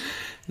Pistol.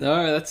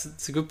 No,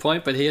 that's a good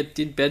point, but he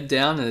did bed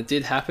down and it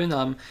did happen.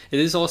 It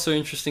is also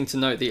interesting to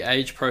note the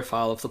age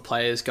profile of the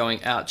players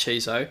going out,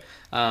 Chizo.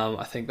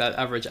 I think that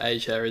average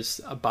age there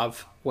is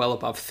well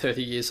above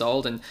 30 years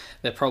old, and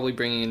they're probably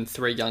bringing in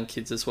 3 young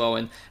kids as well.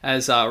 And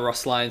as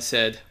Ross Lyon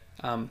said,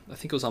 I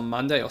think it was on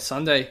Monday or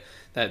Sunday,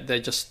 that they're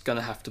just going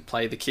to have to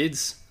play the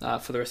kids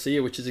for the rest of the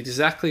year, which is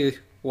exactly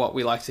what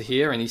we like to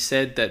hear. And he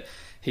said that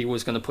he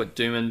was going to put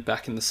Duman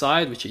back in the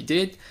side, which he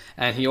did.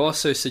 And he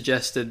also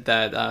suggested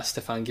that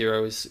Stefan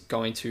Giro is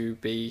going to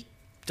be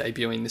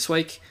debuting this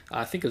week.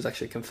 I think it was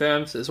actually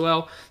confirmed as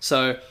well.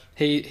 So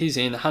he's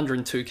in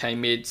 102k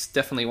mids.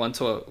 Definitely one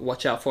to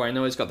watch out for. I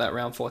know he's got that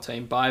round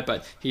 14 bye,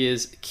 but he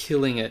is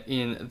killing it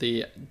in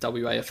the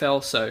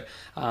WAFL. So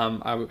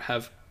I would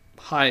have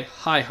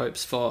high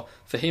hopes for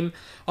him.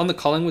 On the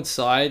Collingwood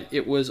side,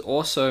 it was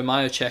also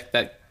Myercheck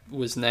that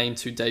was named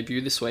to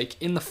debut this week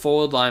in the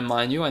forward line,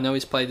 mind you. I know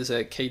he's played as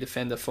a key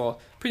defender for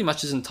pretty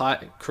much his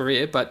entire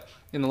career, but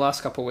in the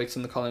last couple of weeks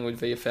in the Collingwood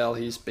VFL,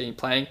 he's been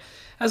playing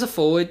as a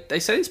forward. They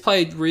say he's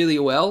played really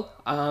well.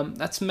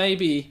 That's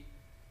maybe,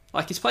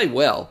 he's played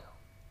well,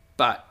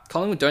 but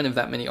Collingwood don't have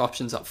that many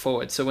options up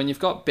forward. So when you've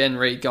got Ben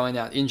Reid going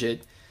out injured,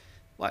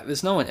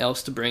 there's no one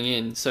else to bring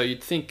in. So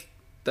you'd think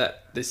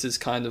that this is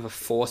kind of a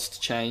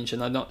forced change,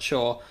 and I'm not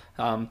sure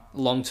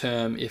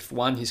long-term if,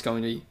 one, he's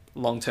going to be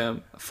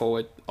long-term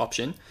forward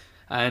option,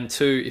 and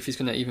 2, if he's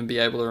going to even be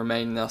able to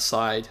remain in our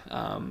side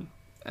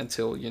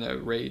until,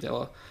 Reid,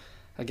 or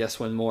I guess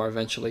when Moore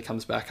eventually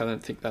comes back. I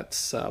don't think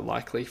that's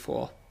likely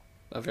for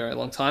a very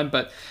long time.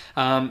 But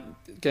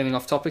getting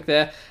off topic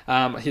there,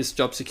 his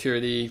job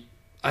security,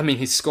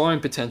 his scoring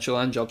potential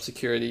and job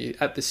security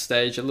at this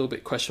stage, a little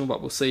bit questionable,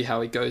 but we'll see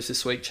how he goes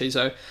this week,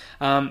 Chizo.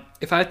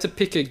 If I had to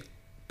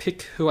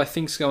pick who I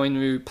think is going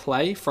to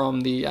play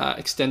from the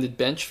extended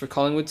bench for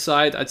Collingwood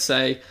side, I'd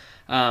say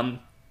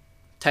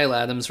Taylor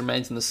Adams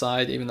remains in the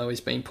side, even though he's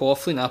been poor.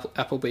 Flynn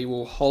Appleby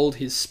will hold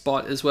his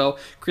spot as well.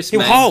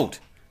 He'll hold.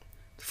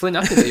 Flynn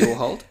Appleby will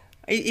hold.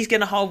 He's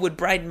going to hold with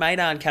Braden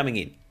Maynard coming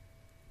in.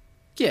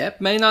 Yeah,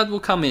 Maynard will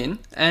come in,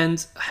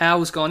 and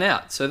Howe's gone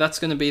out. So that's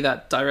going to be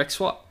that direct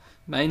swap.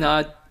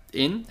 Maynard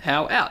in,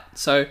 Howe out.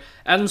 So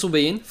Adams will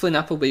be in, Flynn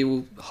Appleby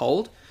will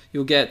hold.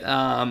 You'll get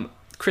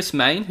Chris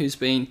Mayne, who's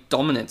been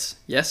dominant.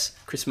 Yes,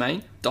 Chris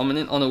Mayne,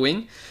 dominant on a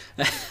wing.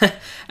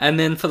 And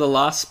then for the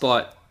last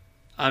spot,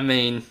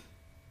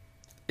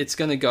 it's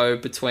going to go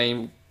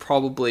between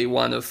probably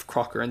one of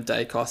Crocker and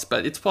Dacos,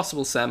 but it's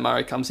possible Sam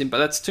Murray comes in, but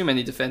that's too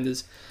many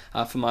defenders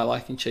for my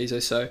liking,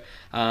 Chizo. So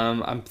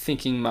I'm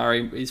thinking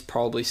Murray is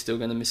probably still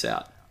going to miss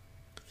out.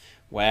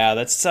 Wow,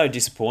 that's so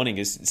disappointing,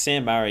 because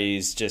Sam Murray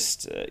is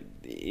just...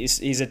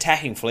 his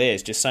attacking flair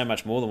is just so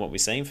much more than what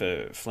we've seen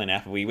for Flynn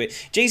Appleby.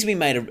 We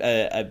made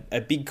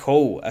a big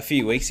call a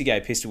few weeks ago,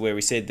 Pistol, where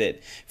we said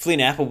that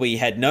Flynn Appleby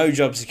had no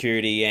job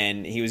security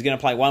and he was going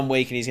to play 1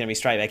 week and he's going to be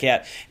straight back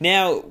out.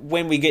 Now,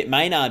 when we get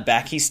Maynard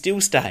back, he's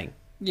still staying.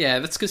 Yeah,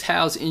 that's because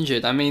Howe's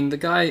injured. The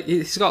guy,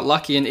 he's got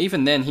lucky, and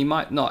even then, he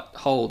might not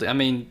hold.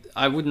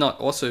 I would not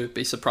also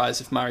be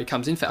surprised if Murray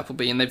comes in for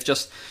Appleby, and they've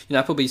just,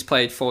 Appleby's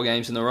played 4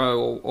 games in a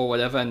row or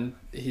whatever, and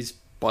his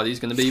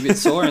body's going to be a bit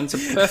sore, and it's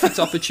a perfect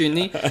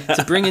opportunity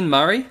to bring in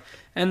Murray,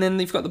 and then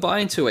they've got the bye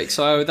in 2 weeks.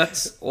 So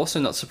that's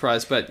also not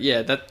surprised, but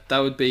yeah, that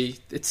would be,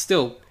 it's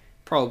still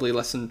probably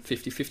less than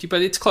 50-50,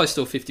 but it's close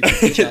to a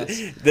 50-50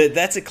 chance.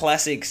 That's a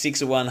classic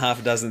 6 of one, half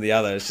a dozen of the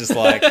other. It's just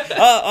like,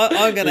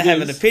 I'm going to have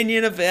an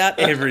opinion about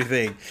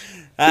everything.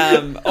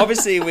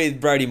 Obviously, with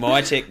Brody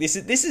Mychek, this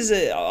is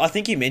I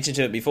think you mentioned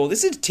to it before.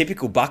 This is a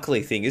typical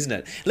Buckley thing, isn't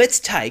it? Let's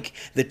take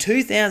the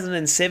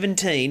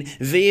 2017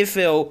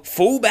 VFL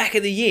fullback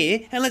of the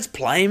year and let's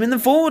play him in the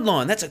forward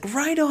line. That's a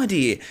great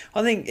idea.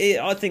 I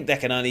think that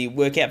can only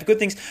work out for good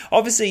things.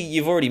 Obviously,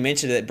 you've already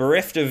mentioned it.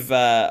 Bereft of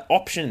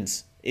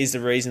options is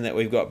the reason that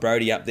we've got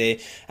Brody up there.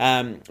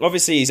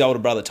 Obviously, his older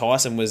brother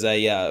Tyson was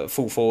a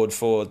full forward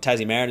for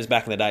Tassie Mariners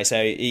back in the day,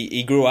 so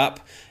he grew up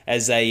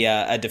as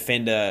a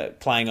defender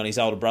playing on his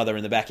older brother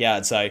in the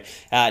backyard. So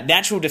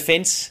natural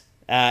defence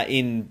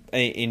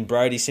in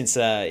Brody since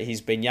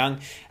he's been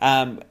young.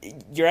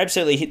 You're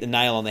absolutely hit the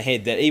nail on the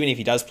head that even if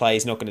he does play,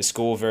 he's not going to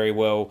score very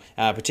well,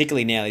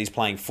 particularly now that he's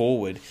playing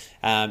forward.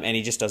 And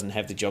he just doesn't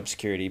have the job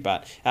security.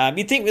 But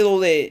you'd think with all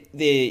their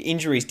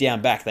injuries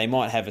down back, they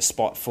might have a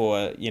spot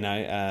for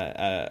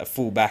a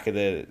full back of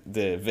the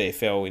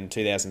VFL in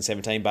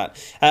 2017.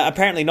 But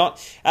apparently not.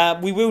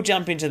 We will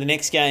jump into the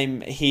next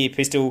game here,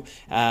 Pistol.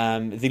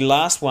 The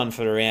last one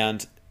for the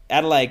round.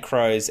 Adelaide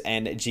Crows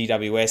and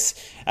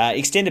GWS.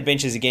 Extended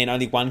benches again,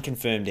 only one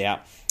confirmed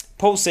out.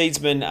 Paul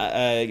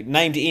Seedsman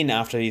named in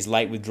after his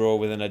late withdrawal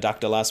with an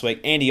adductor last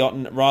week. Andy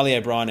Otten, Riley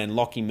O'Brien and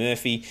Lockie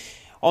Murphy.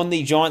 On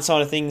the Giant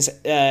side of things,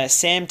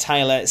 Sam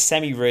Taylor,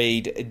 Sammy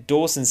Reid,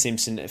 Dawson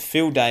Simpson,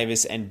 Phil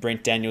Davis and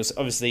Brent Daniels.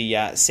 Obviously,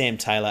 Sam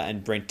Taylor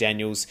and Brent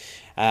Daniels,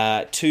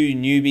 two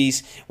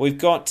newbies. We've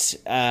got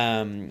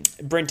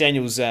Brent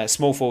Daniels,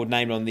 small forward,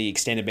 named on the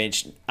extended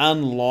bench.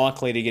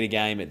 Unlikely to get a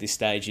game at this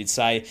stage, you'd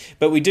say.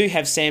 But we do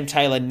have Sam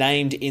Taylor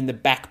named in the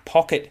back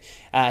pocket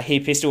here,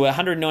 Pistol.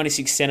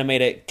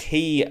 196cm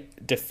key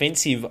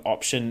defensive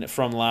option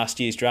from last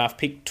year's draft,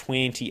 pick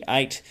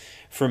 28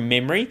 from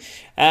memory.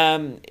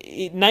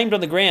 Named on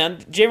the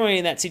ground, generally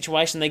in that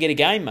situation, they get a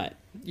game, mate.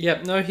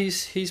 Yep, no,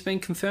 he's been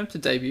confirmed to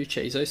debut,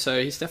 Chizo,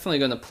 so he's definitely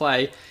going to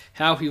play.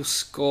 How he'll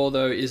score,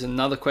 though, is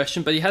another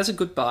question, but he has a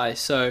good buy,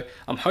 so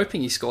I'm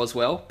hoping he scores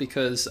well,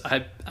 because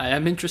I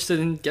am interested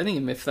in getting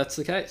him if that's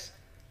the case.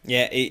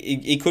 Yeah,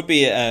 he could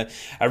be a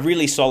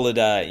really solid,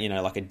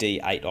 like a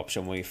D8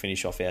 option when we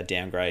finish off our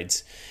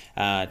downgrades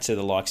to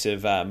the likes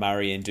of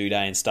Murray and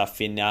Duday and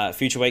stuff in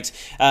future weeks.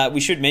 We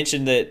should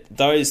mention that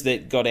those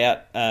that got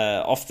out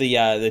off the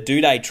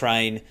Duday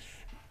train,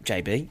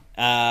 JB,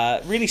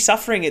 really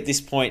suffering at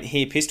this point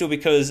here, Pistol,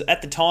 because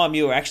at the time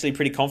you were actually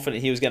pretty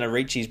confident he was going to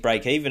reach his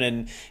break even,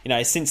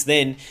 and since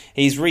then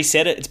he's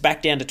reset it. It's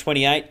back down to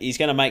 28. He's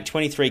going to make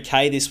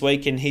 23k this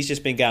week, and he's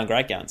just been going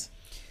great guns.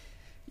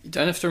 You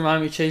don't have to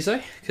remind me,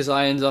 Chizo, because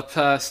I ended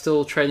up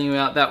still trading him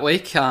out that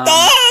week.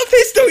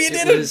 Pistol, you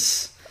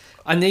didn't!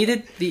 I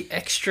needed the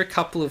extra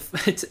couple of...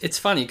 It's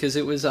funny, because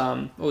it was,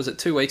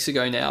 2 weeks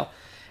ago now,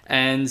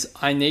 and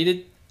I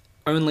needed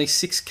only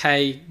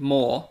 6k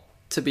more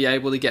to be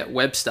able to get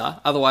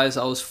Webster. Otherwise,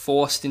 I was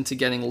forced into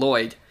getting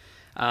Lloyd,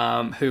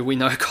 who we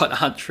know got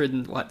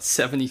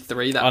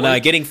 173 that week. I know,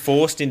 getting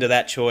forced into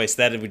that choice,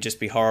 that would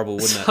just be horrible,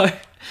 wouldn't it?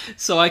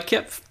 So I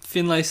kept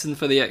Finlayson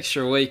for the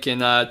extra week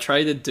and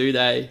traded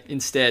Duday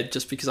instead,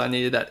 just because I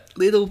needed that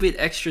little bit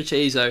extra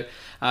Chizo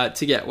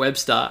to get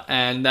Webster,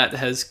 and that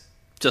has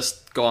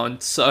just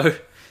gone so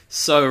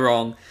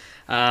wrong.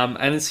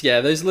 And it's,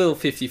 those little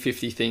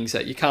 50-50 things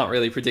that you can't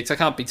really predict. I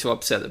can't be too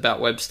upset about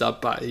Webster,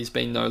 but he's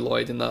been no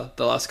Lloyd in the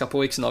last couple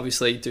of weeks, and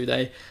obviously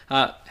Duday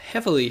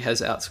heavily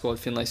has outscored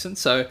Finlayson.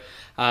 So,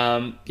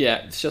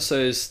 it's just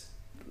those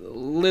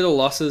little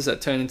losses that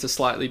turn into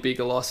slightly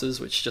bigger losses,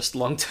 which just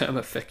long-term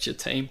affect your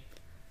team.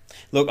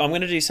 Look, I'm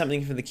going to do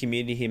something for the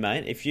community here,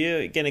 mate. If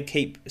you're going to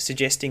keep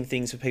suggesting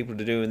things for people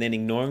to do and then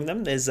ignoring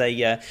them, there's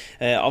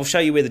I'll show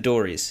you where the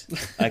door is.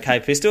 Okay,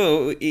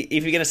 Pistol?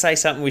 If you're going to say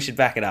something, we should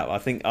back it up. I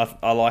think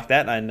I like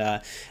that.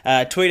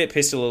 And tweet at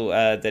Pistol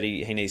that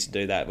he needs to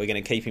do that. We're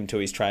going to keep him to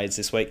his trades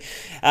this week.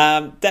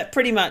 That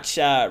pretty much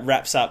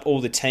wraps up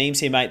all the teams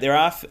here, mate. There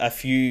are a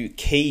few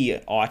key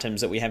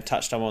items that we have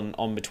touched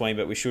on between,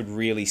 but we should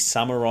really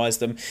summarise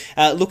them.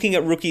 Looking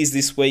at rookies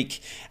this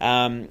week,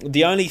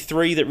 the only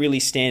three that really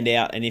stand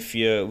out, and if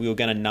we were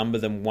going to number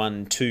them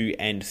 1, 2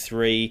 and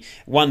 3,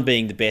 1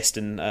 being the best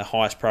and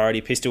highest priority,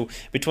 Pistol,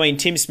 between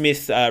Tim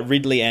Smith,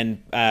 Ridley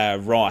and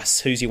Rice,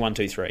 who's your 1,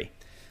 2, 3?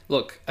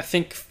 Look, I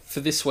think for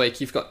this week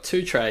you've got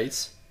 2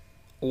 trades.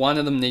 One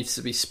of them needs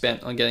to be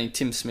spent on getting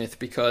Tim Smith,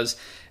 because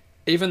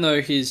even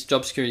though his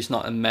job security is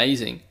not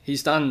amazing,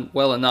 he's done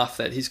well enough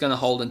that he's going to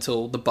hold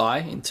until the bye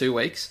in 2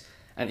 weeks.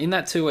 And in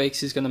that 2 weeks,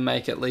 he's going to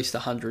make at least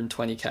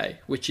 120k,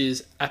 which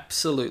is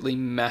absolutely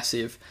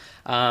massive.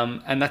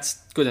 And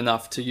that's good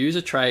enough to use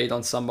a trade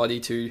on somebody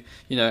to,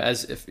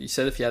 as if you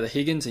said, if you had a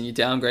Higgins and you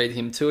downgrade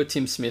him to a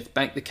Tim Smith,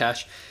 bank the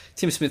cash,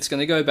 Tim Smith's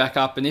going to go back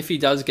up. And if he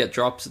does get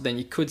dropped, then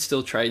you could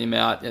still trade him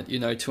out at,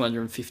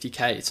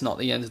 250k. It's not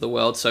the end of the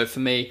world. So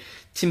for me,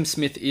 Tim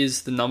Smith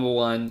is the number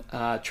one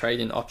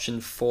trade-in option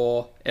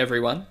for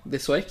everyone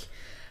this week.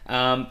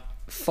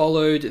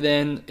 Followed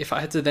then, if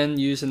I had to then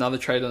use another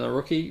trade on a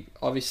rookie,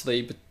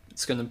 obviously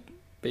it's going to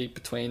be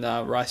between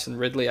Rice and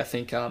Ridley. I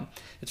think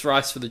it's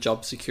Rice for the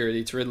job security.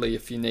 It's Ridley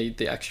if you need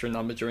the extra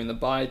number during the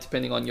bye,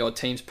 depending on your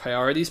team's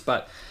priorities.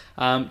 But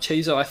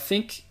Chizo, I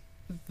think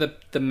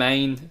the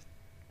main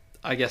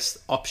I guess,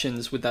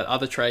 options with that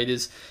other trade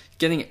is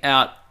getting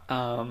out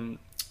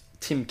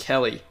Tim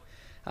Kelly,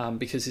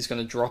 because he's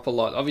going to drop a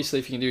lot. Obviously,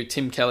 if you can do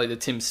Tim Kelly to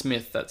Tim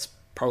Smith, that's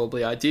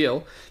probably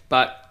ideal.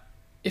 But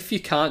if you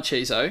can't,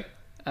 Chizo,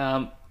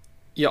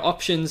 your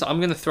options, I'm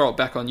going to throw it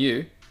back on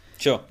you.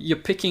 Sure. You're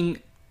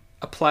picking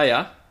a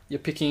player. You're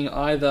picking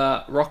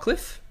either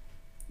Rockcliffe,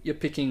 you're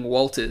picking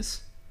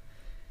Walters,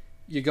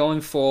 you're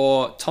going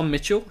for Tom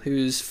Mitchell,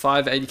 who's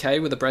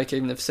 580k with a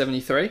break-even of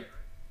 73,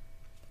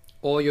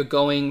 or you're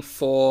going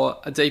for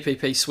a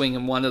DPP swing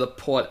and one of the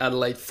Port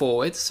Adelaide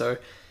forwards. So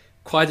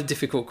quite a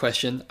difficult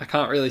question. I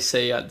can't really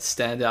see a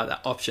standout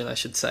option, I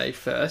should say,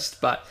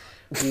 first, but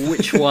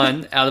which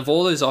one out of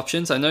all those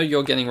options? I know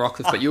you're getting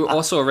Rockcliffe, but you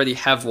also already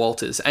have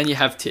Walters and you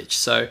have Titch.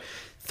 So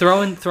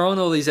throwing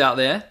all these out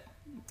there,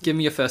 give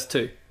me your first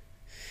two.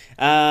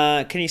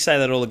 Can you say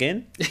that all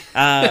again?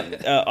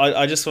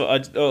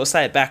 I'll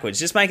say it backwards.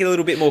 Just make it a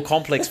little bit more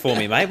complex for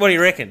me, mate. What do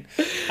you reckon?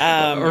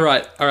 All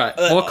right.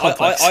 More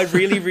complex. I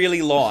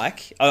really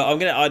like.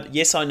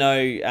 Yes, I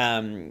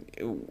know.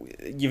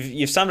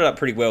 You've summed it up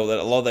pretty well. That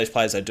a lot of those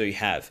players I do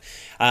have.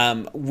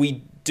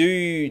 We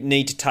do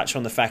need to touch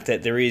on the fact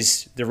that there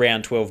is the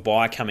round 12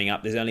 bye coming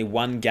up. There's only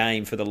one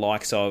game for the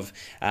likes of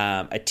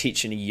a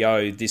Titch and a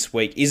Yeo this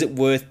week. Is it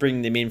worth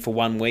bringing them in for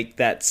 1 week?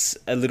 That's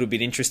a little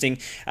bit interesting.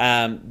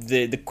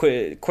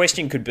 The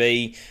question could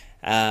be,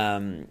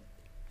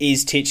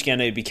 is Titch going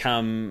to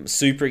become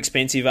super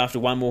expensive after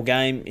one more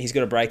game? He's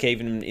got a break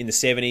even in the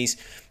 70s.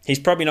 He's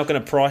probably not going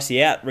to price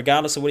you out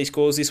regardless of what he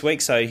scores this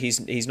week, so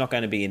he's not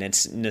going to be a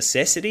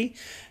necessity.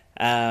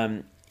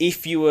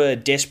 If you were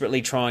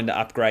desperately trying to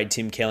upgrade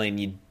Tim Kelly and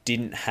you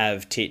didn't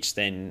have Titch,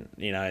 then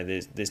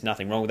there's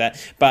nothing wrong with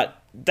that.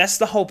 But that's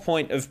the whole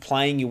point of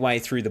playing your way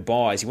through the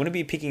buys. You want to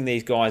be picking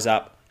these guys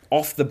up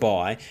off the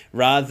buy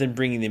rather than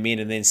bringing them in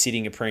and then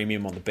sitting a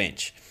premium on the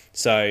bench.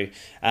 So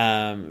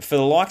for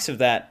the likes of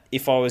that,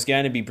 if I was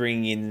going to be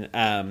bringing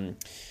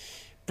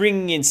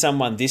in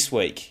someone this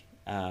week,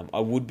 I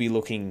would be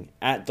looking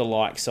at the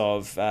likes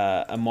of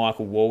a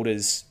Michael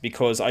Walters,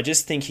 because I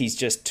just think he's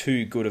just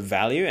too good of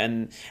value,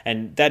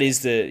 and that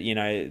is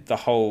the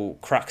whole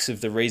crux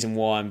of the reason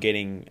why I'm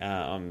going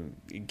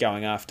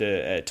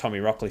after Tommy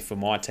Rockcliffe for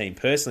my team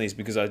personally, is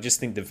because I just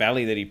think the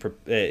value that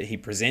he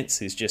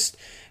presents is just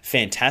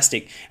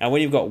fantastic. And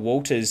when you've got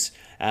Walters,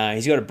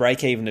 he's got a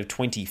break even of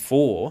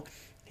 24.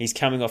 He's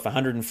coming off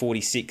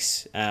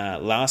 146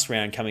 last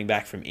round, coming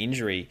back from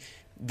injury.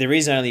 There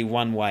is only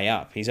one way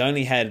up. He's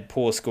only had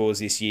poor scores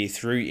this year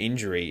through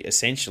injury,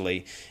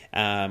 essentially,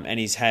 and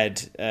he's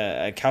had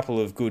a couple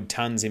of good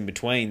tons in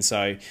between.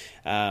 So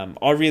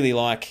I really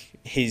like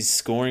his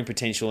scoring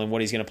potential and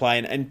what he's going to play.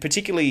 And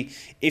particularly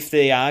if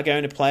they are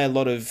going to play a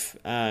lot of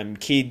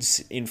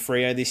kids in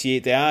Freo this year,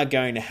 they are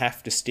going to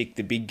have to stick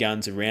the big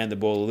guns around the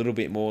ball a little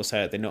bit more so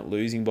that they're not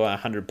losing by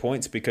 100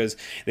 points, because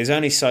there's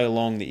only so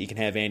long that you can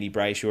have Andy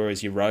Brayshaw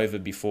as your rover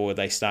before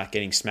they start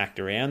getting smacked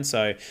around.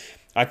 So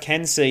I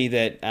can see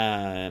that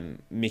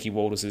Mickey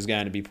Walters is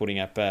going to be putting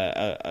up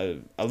a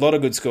lot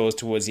of good scores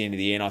towards the end of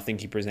the year, and I think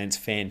he presents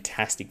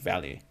fantastic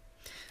value.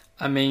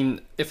 I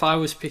mean, if I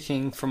was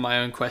picking from my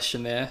own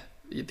question there,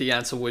 the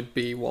answer would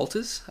be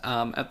Walters.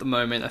 At the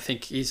moment, I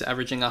think he's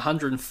averaging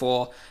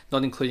 104,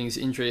 not including his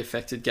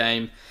injury-affected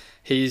game.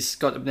 He's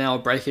got now a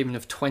break-even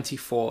of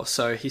 24,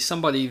 so he's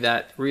somebody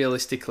that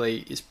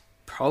realistically is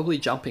probably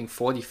jumping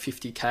 40,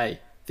 50k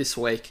this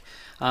week.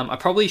 I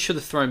probably should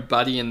have thrown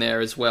Buddy in there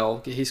as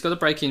well. He's got a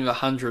break-in of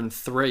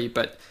 103,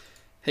 but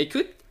he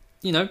could,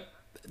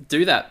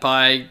 do that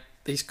by...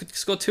 He could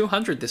score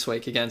 200 this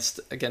week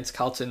against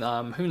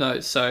Carlton. Who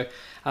knows? So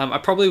I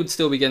probably would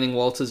still be getting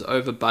Walters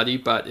over Buddy,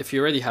 but if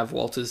you already have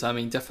Walters, I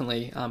mean,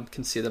 definitely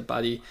consider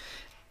Buddy.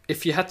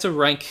 If you had to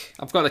rank...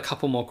 I've got a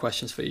couple more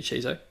questions for you,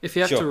 Chizo. If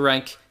you had to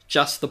rank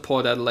just the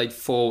Port Adelaide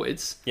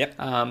forwards,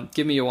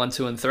 give me your 1,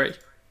 2 and 3.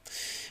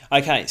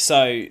 Okay,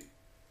 so...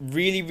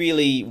 Really,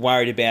 really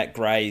worried about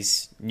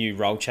Gray's new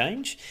role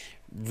change.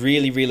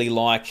 Really, really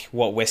like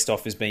what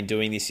Westhoff has been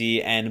doing this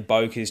year, and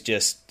Boak is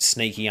just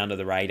sneaky under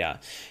the radar.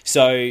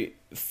 So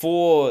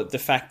for the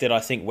fact that I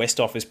think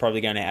Westhoff is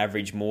probably going to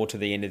average more to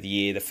the end of the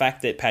year, the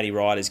fact that Paddy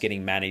Ryder is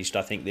getting managed,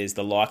 I think there's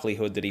the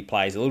likelihood that he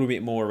plays a little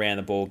bit more around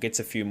the ball, gets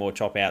a few more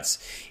chop outs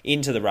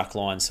into the ruck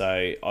line.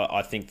 So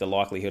I think the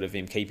likelihood of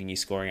him keeping his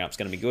scoring up is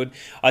going to be good.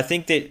 I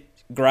think that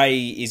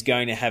Gray is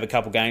going to have a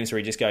couple games where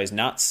he just goes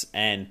nuts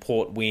and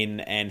Port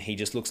win and he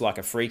just looks like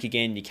a freak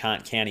again. You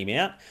can't count him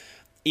out.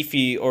 If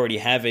you already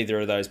have either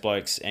of those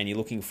blokes and you're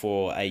looking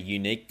for a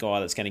unique guy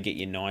that's going to get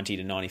you 90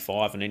 to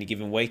 95 on any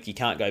given week, you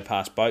can't go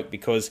past Boak,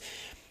 because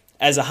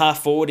as a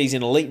half forward, he's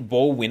an elite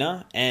ball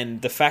winner,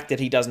 and the fact that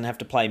he doesn't have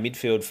to play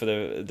midfield for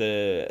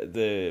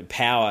the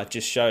power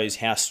just shows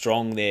how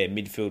strong their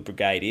midfield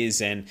brigade is,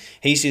 and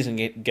he's just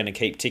going to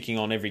keep ticking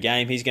on every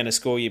game. He's going to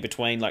score you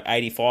between like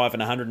 85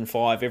 and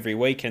 105 every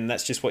week, and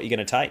that's just what you're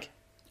going to take.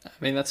 I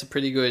mean, that's a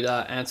pretty good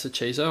answer,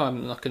 Chizo.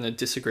 I'm not going to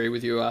disagree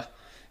with you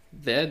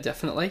there,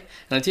 definitely.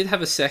 And I did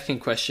have a second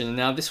question.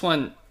 Now, this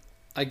one,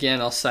 again,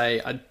 I'll say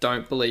I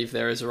don't believe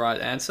there is a right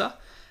answer.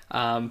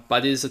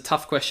 But it is a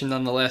tough question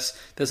nonetheless.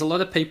 There's a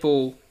lot of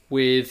people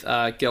with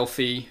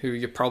Gelfie who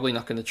you're probably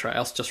not going to trade.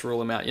 I'll just rule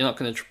them out. You're not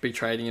going to be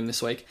trading him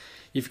this week.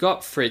 You've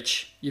got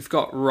Fritsch. You've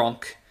got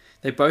Ronk.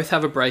 They both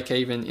have a break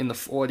even in the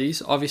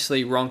 40s.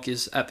 Obviously, Ronk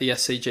is at the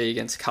SCG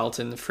against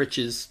Carlton. Fritsch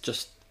is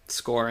just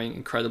scoring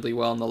incredibly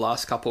well in the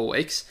last couple of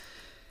weeks.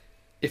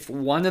 If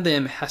one of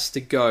them has to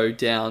go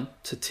down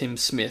to Tim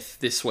Smith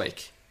this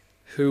week,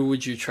 who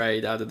would you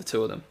trade out of the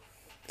two of them?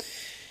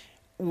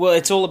 Well,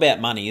 it's all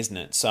about money, isn't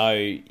it? So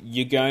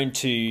you're going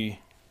to,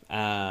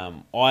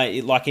 in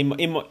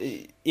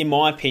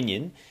my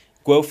opinion,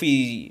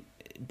 Guelphy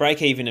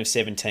break even of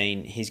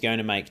 17. He's going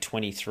to make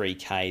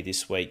 23k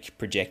this week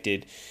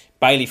projected.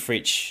 Bailey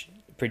Fritsch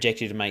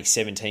projected to make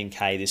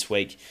 17k this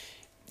week.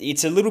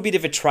 It's a little bit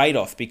of a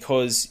trade-off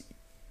because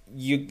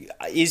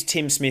is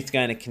Tim Smith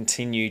going to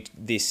continue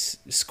this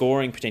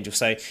scoring potential?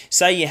 So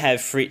say you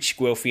have Fritsch,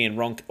 Guelphy and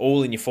Ronk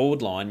all in your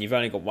forward line, you've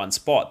only got one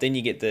spot, then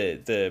you get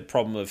the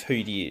problem of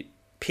who do you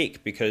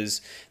pick,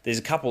 because there's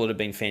a couple that have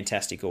been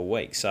fantastic all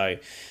week. So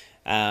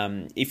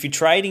if you're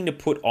trading to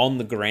put on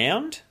the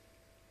ground,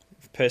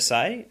 per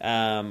se,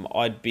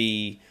 I'd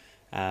be...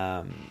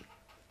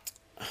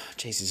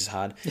 Jeez, this is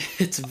hard.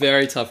 It's a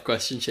very tough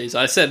question, Cheese.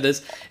 I said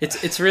this.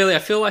 It's really... I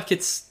feel like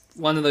it's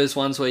one of those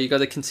ones where you got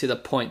to consider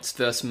points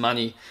versus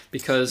money,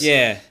 because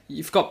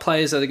you've got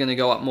players that are going to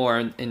go up more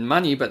in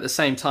money, but at the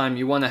same time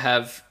you want to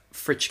have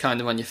Fritsch kind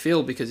of on your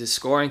field because he's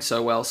scoring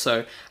so well.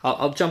 So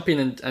I'll jump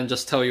in and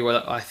just tell you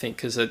what I think,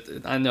 because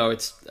I know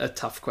it's a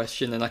tough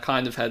question and I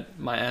kind of had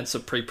my answer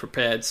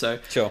pre-prepared. So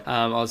sure.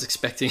 I was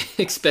expecting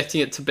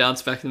it to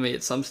bounce back to me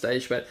at some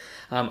stage, but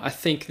I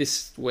think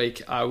this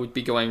week I would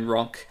be going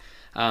Ronk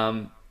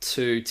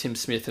to Tim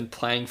Smith and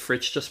playing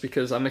Fritsch, just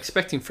because I'm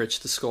expecting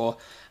Fritsch to score.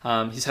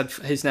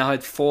 He's now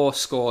had 4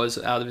 scores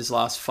out of his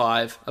last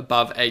 5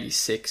 above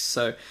 86,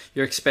 so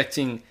you're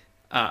expecting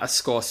a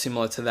score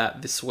similar to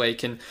that this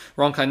week. And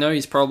Ronk, I know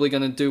he's probably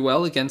going to do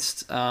well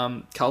against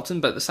Carlton,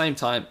 but at the same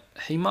time,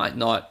 he might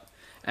not.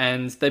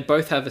 And they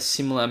both have a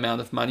similar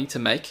amount of money to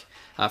make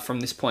from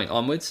this point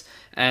onwards.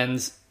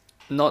 And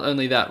not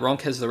only that,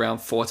 Ronk has the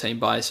round 14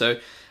 bye. So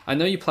I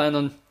know you plan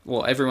on,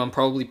 well, everyone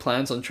probably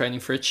plans on training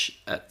Fritsch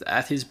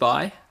at his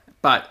bye.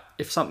 But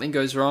if something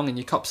goes wrong and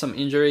you cop some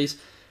injuries,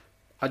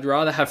 I'd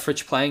rather have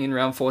Fritsch playing in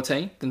round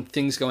 14 than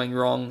things going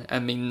wrong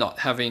and me not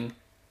having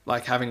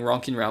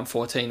Ronk in round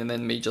 14 and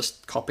then me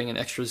just copping an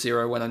extra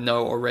 0 when I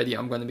know already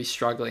I'm going to be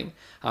struggling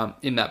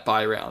in that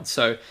bye round.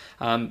 So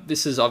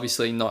this is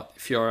obviously not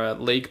if you're a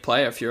league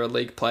player. If you're a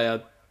league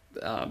player,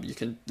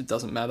 it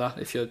doesn't matter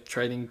if you're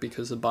trading,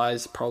 because the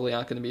buys probably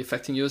aren't going to be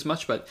affecting you as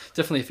much. But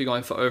definitely if you're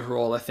going for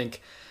overall, I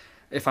think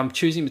if I'm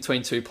choosing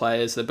between two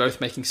players, they're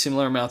both making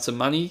similar amounts of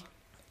money,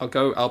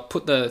 I'll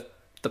put the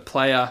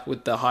player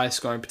with the highest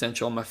scoring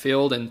potential on my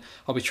field, and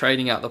I'll be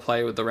trading out the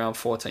player with the round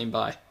 14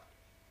 bye.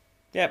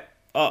 Yep.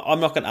 I'm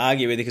not going to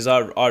argue with it, because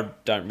I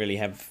don't really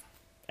have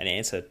an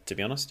answer, to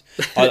be honest.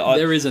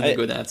 There isn't a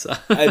good answer.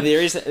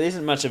 There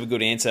isn't much of a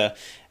good answer.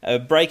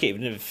 Break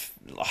even of,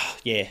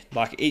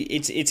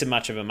 it's a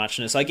much of a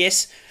muchness. I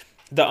guess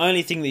the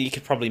only thing that you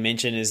could probably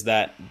mention is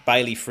that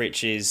Bailey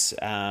Fritsch is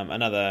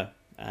another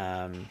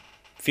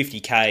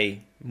 50k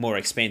more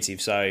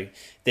expensive, so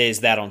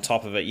there's that on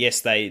top of it.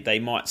 Yes, they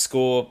might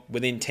score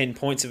within 10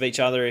 points of each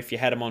other if you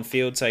had them on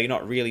field, so you're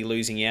not really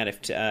losing out if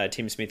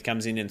Tim Smith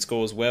comes in and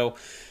scores well.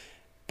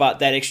 But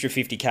that extra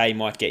 50k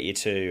might get you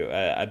to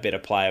a better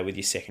player with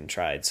your second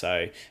trade.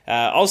 So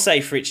I'll say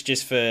Fritsch,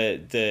 just for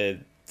the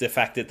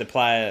fact that the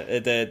player,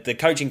 the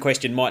coaching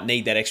question might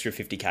need that extra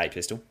 50k,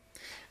 Pistol.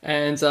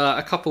 And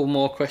a couple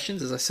more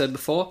questions, as I said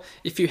before.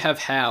 If you have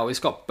Howe, he's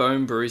got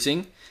bone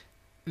bruising.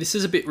 This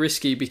is a bit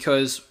risky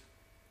because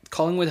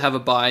Collingwood have a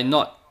bye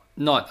not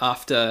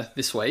after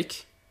this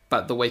week,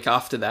 but the week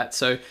after that.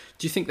 So do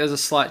you think there's a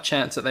slight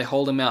chance that they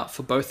hold him out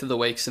for both of the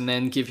weeks and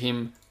then give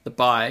him the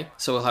bye,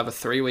 so we'll have a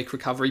 3-week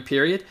recovery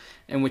period?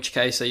 In which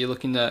case, are you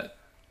looking to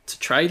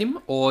trade him,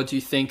 or do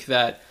you think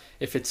that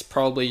do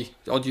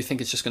you think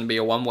it's just going to be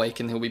a 1 week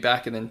and he'll be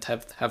back and then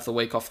have the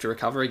week off to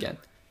recover again?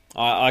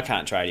 I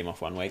can't trade him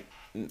off 1 week.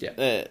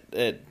 Yeah,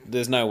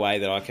 there's no way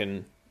that I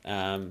can.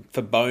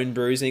 For bone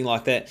bruising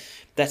like that,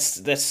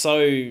 that's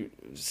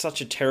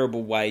such a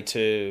terrible way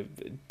to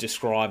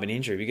describe an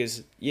injury,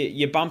 because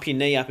you bump your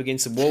knee up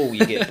against the wall,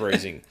 you get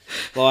bruising.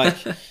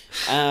 You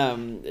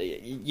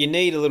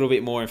need a little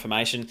bit more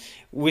information.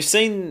 We've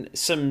seen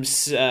some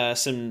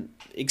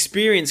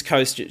experienced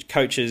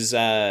coaches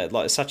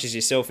such as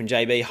yourself and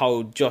JB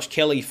hold Josh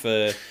Kelly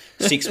for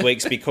 6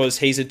 weeks because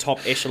he's a top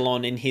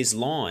echelon in his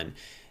line.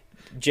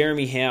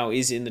 Jeremy Howe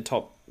is in the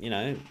top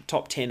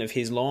 10 of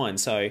his line.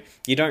 So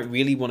you don't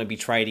really want to be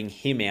trading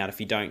him out if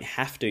you don't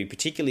have to,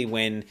 particularly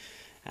when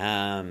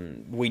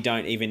we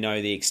don't even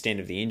know the extent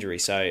of the injury.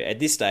 So at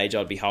this stage,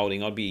 I'd be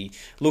holding. I'd be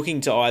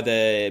looking to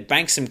either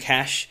bank some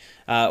cash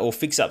or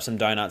fix up some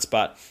donuts.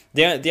 But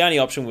the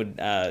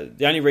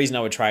only reason I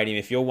would trade him,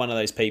 if you're one of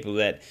those people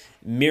that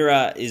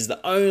Mirror is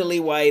the only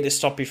way to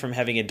stop you from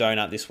having a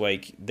donut this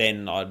week,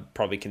 then I'd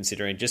probably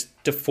consider it just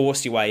to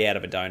force your way out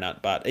of a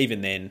donut. But even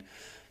then,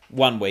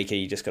 one weeker,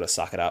 you just got to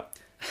suck it up.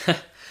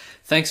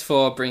 Thanks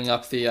for bringing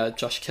up the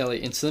Josh Kelly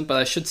incident, but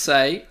I should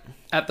say,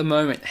 at the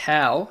moment,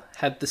 Hal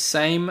had the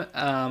same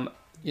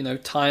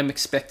time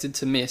expected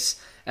to miss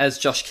as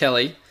Josh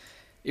Kelly.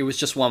 It was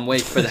just 1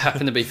 week, but it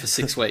happened to be for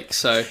 6 weeks.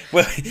 So,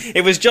 well,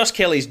 it was Josh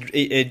Kelly's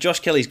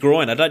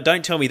groin.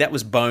 Don't tell me that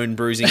was bone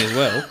bruising as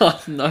well.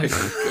 Oh, no, God.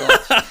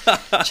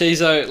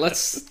 Chizo,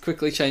 let's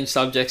quickly change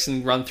subjects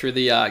and run through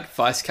the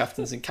vice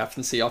captains and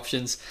captaincy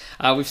options.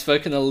 We've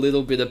spoken a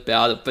little bit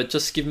about it, but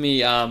just give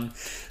me.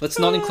 Let's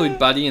not include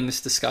Buddy in this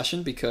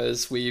discussion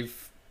because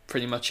we've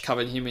pretty much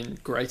covered him in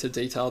greater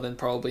detail than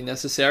probably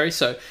necessary.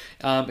 So,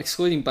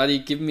 excluding Buddy,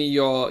 give me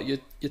your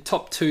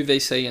top 2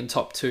 VC and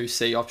top 2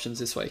 C options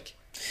this week.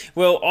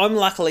 Well, I'm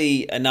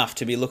luckily enough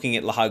to be looking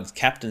at LaHug's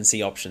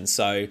captaincy options,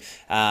 so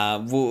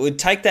we'll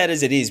take that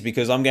as it is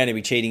because I'm going to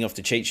be cheating off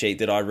the cheat sheet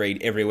that I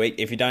read every week.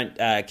 If you don't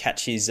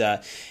catch his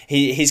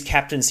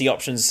captaincy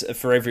options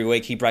for every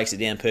week, he breaks it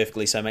down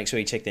perfectly, so make sure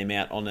you check them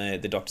out on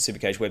the Dr.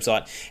 Supercoach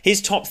website.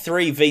 His top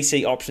 3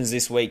 VC options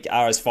this week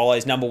are as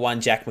follows. Number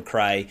 1, Jack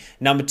Macrae.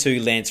 Number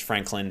 2, Lance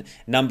Franklin.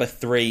 Number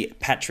 3,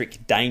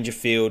 Patrick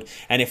Dangerfield.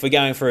 And if we're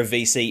going for a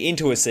VC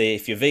into a C,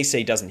 if your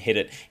VC doesn't hit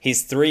it,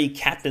 his 3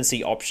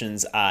 captaincy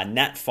options are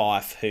Nat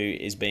Fyfe, who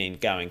has been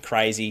going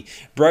crazy,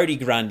 Brodie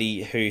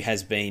Grundy, who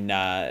has been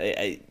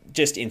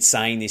just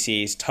insane this year.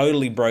 He's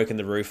totally broken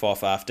the roof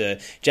off after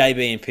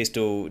JB and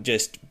Pistol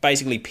just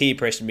basically peer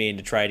pressured me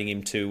into trading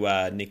him to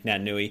Nick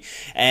Naitanui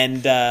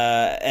and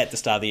at the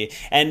start of the year.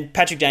 And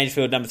Patrick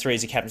Dangerfield, number 3,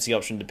 is a captaincy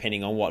option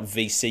depending on what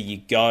VC you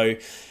go.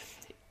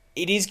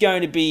 It is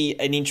going to be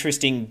an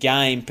interesting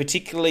game,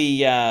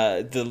 particularly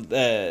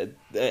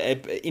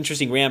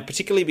interesting round,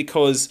 particularly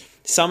because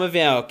some of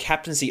our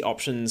captaincy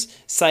options,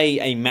 say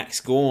a Max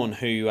Gawn,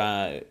 who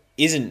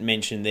isn't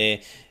mentioned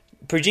there,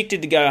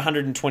 projected to go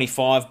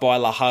 125 by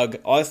LaHug.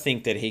 I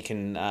think that he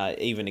can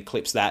even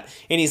eclipse that.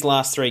 In his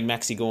last 3,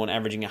 Maxi Gawn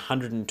averaging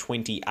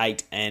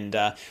 128, and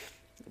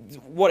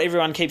what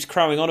everyone keeps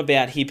crowing on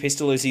about here,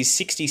 Pistol, is his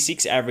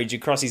 66 average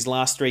across his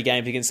last 3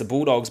 games against the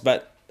Bulldogs,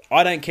 but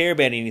I don't care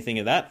about anything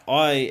of that.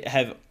 I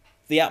have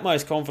the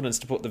utmost confidence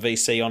to put the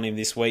VC on him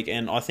this week,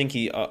 and I think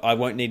I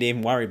won't need to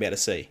even worry about a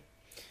C.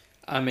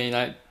 I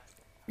mean,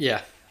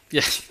 yeah,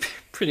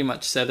 pretty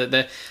much said it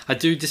there. I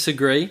do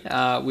disagree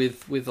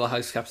with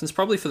LaHug's captains,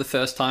 probably for the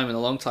first time in a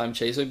long time,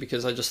 Chizo,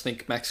 because I just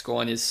think Max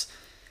Gawn is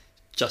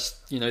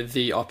just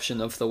the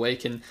option of the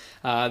week. And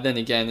then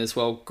again as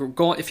well,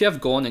 if you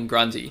have Gawn and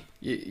Grundy,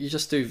 you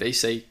just do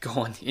VC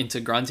Gawn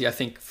into Grundy. I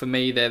think for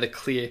me they're the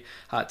clear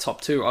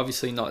top 2.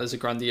 Obviously not as a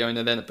Grundy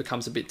owner, then it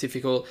becomes a bit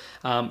difficult.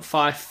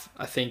 Fyfe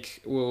I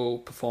think will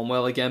perform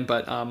well again,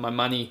 but my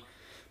money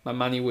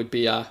would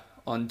be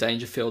on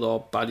Dangerfield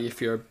or Buddy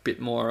if you're a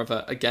bit more of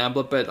a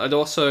gambler. But I'd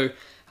also,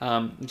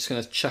 I'm just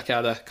going to chuck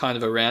out a kind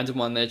of a random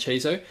one there,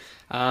 Chizo.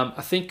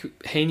 I think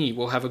Heaney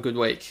will have a good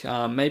week.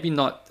 Maybe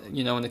not,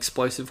 an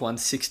explosive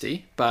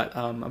 160, but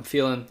I'm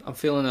feeling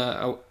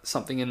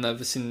something in the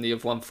vicinity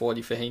of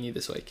 140 for Heaney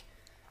this week.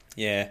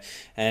 Yeah,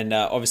 and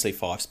obviously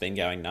Fyfe's been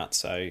going nuts,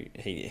 so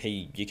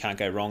you can't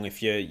go wrong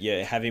if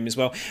you have him as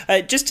well.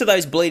 Just to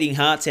those bleeding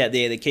hearts out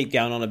there that keep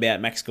going on about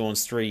Max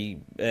Gawn's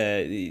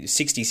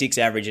 66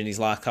 average in his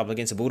last couple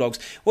against the Bulldogs,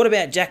 what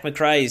about Jack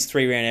Macrae's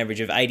 3-round average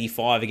of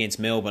 85 against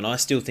Melbourne? I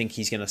still think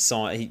he's going to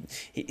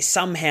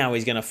somehow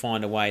he's going to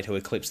find a way to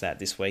eclipse that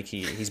this week.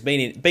 He's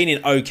been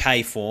in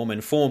okay form,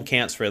 and form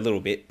counts for a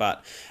little bit,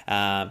 but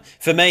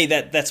for me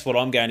that's what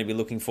I'm going to be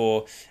looking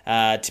for.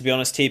 To be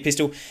honest, here,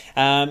 Pistol.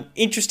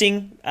 Interesting.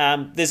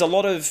 There's a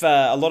lot of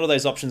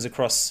those options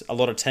across a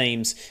lot of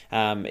teams.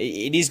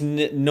 It is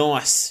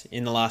nice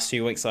in the last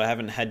few weeks I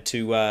haven't had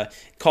to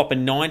cop a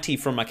 90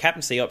 from my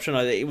captaincy option.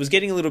 It was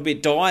getting a little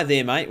bit dire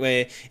there, mate,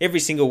 where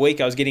every single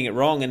week I was getting it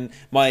wrong, and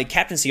my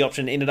captaincy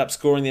option ended up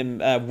scoring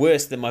them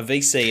worse than my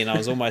VC, and I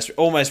was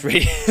almost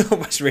ready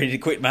to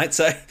quit, mate.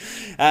 So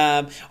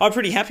I'm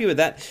pretty happy with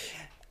that.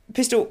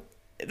 Pistol,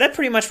 that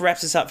pretty much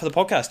wraps us up for the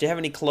podcast. Do you have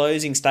any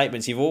closing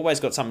statements? You've always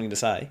got something to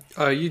say.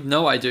 Oh,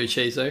 I do,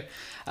 Chizo.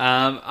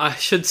 I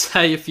should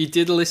say, if you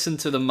did listen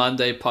to the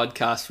Monday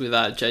podcast with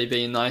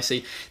JB and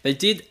Nicey, they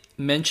did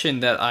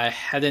mention that I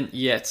hadn't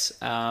yet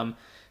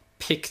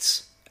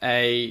picked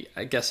a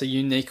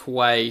unique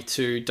way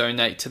to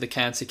donate to the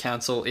Cancer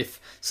Council if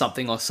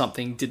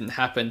something didn't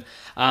happen.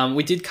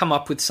 We did come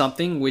up with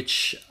something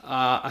which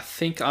I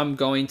think I'm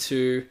going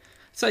to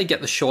say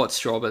get the short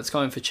straw, but it's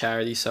going for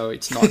charity, so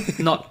it's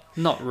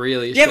not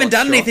really. You haven't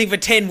done anything for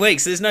 10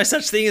 weeks. There's no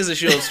such thing as a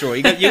short straw.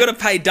 You got to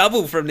pay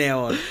double from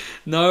now on.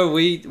 No,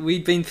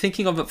 we'd been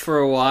thinking of it for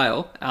a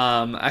while.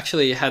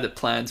 Actually had it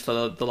planned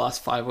for the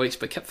last 5 weeks,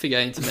 but kept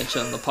forgetting to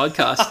mention it on the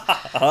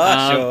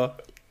podcast. Sure.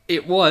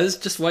 It was,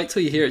 just wait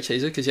till you hear it,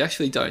 Cheezer, because you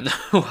actually don't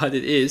know what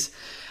it is.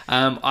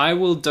 I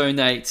will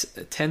donate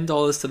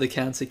 $10 to the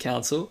Cancer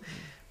Council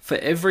for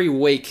every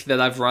week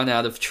that I've run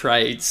out of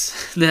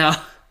trades.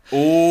 Now,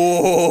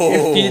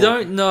 if you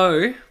don't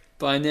know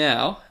by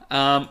now,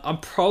 I'm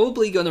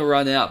probably going to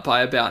run out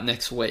by about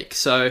next week.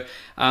 So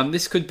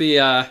this could be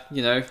a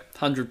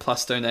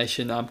 100+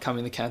 donation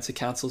coming the Cancer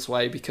Council's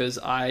way, because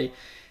I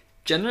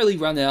generally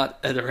run out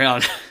at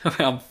around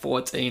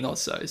 14 or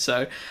so.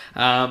 So,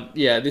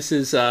 this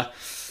is a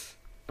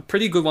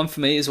pretty good one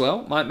for me as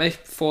well. May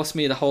force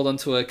me to hold on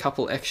to a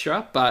couple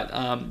extra, but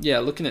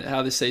looking at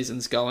how the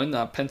season's going,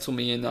 pencil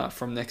me in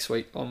from next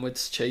week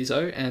onwards,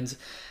 Chizo. And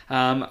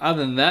other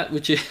than that,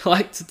 would you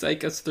like to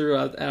take us through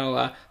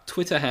our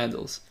Twitter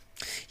handles?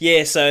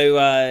 Yeah, so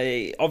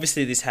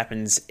obviously this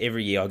happens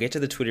every year. I'll get to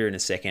the Twitter in a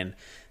second.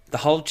 The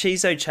whole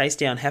Chizo chase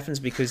down happens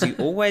because you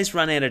always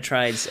run out of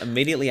trades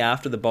immediately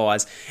after the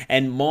buys,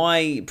 and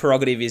my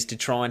prerogative is to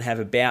try and have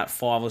about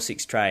 5 or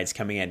 6 trades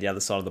coming out the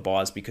other side of the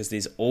buys, because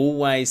there's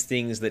always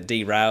things that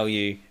derail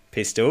you,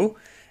 Pistol,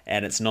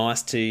 and it's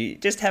nice to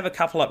just have a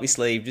couple up your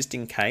sleeve just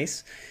in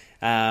case.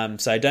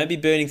 So don't be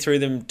burning through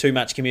them too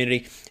much,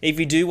 community. If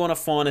you do want to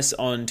find us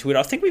on Twitter,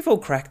 I think we've all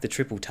cracked the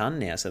triple ton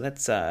now, so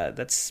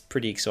that's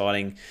pretty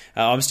exciting.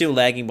 I'm still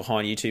lagging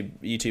behind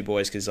YouTube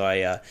boys because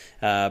I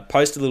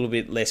post a little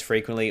bit less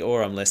frequently,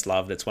 or I'm less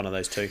loved. It's one of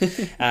those two.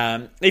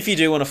 If you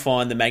do want to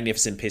find the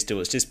Magnificent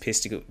Pistol, it's just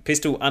pistol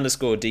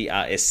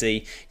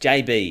 _DRSC.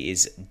 JB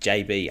is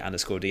JB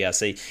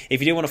 _DRC.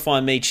 If you do want to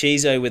find me,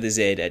 Chizo with a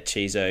Z at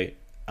Chizo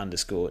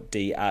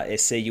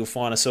 _DRSC, you'll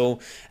find us all,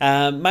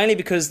 mainly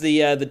because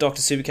the Dr.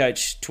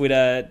 Supercoach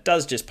Twitter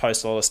does just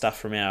post a lot of stuff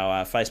from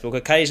our Facebook.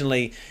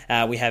 Occasionally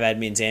we have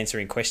admins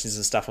answering questions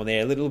and stuff on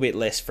there, a little bit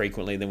less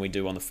frequently than we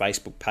do on the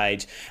Facebook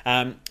page.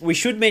 We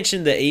should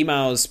mention the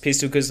emails,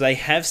 Pistol, because they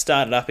have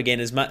started up again,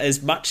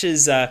 as much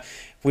as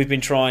we've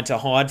been trying to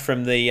hide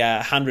from the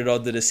 100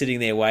 odd that are sitting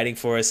there waiting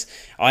for us.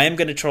 I am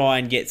going to try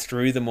and get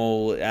through them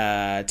all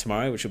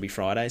tomorrow, which will be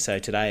Friday. So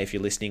today, if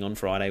you're listening on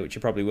Friday, which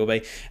you probably will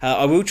be,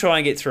 I will try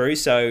and get through.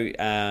 So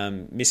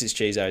Mrs.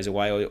 Chizo is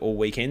away all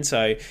weekend.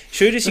 So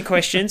shoot us your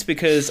questions,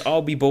 because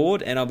I'll be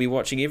bored and I'll be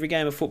watching every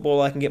game of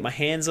football I can get my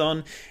hands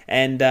on.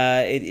 And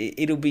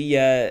it'll be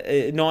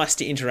nice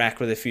to interact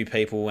with a few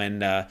people.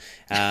 And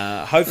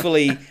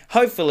hopefully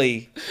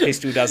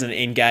Pistol doesn't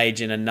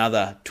engage in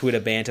another Twitter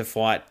banter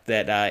fight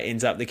that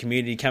ends up the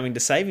community coming to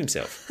save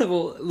himself.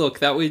 Well, look,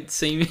 that would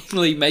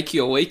seemingly make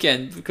your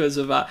weekend because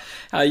of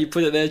how you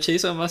put it there,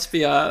 Chizo. It must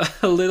be a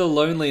little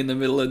lonely in the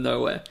middle of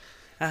nowhere.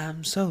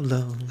 I'm so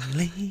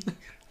lonely.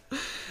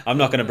 I'm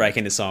not going to break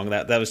into song.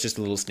 That was just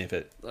a little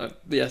snippet.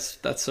 Yes,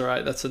 that's all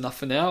right. That's enough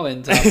for now,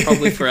 and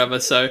probably forever.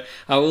 So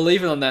we'll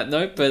leave it on that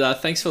note.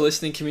 But thanks for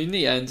listening,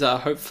 community, and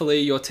hopefully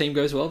your team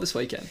goes well this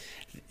weekend.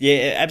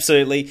 Yeah,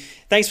 absolutely.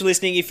 Thanks for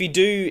listening. If you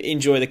do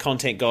enjoy the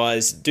content,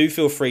 guys, do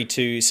feel free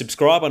to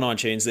subscribe on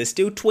iTunes. There's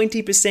still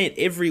 20%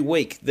 every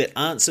week that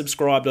aren't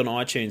subscribed on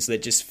iTunes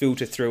that just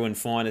filter through and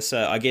find us,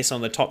 I guess, on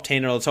the top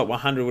 10 or the top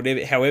 100,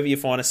 whatever, however you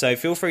find us. So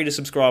feel free to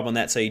subscribe on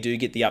that so you do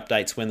get the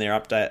updates when they're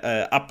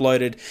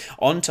uploaded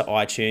onto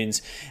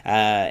iTunes.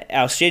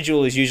 Our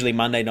schedule is usually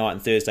Monday night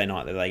and Thursday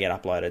night that they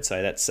get uploaded.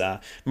 So that's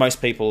most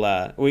people.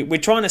 We're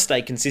trying to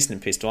stay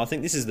consistent, Pistol. I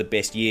think this is the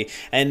best year.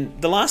 And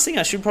the last thing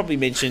I should probably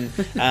mention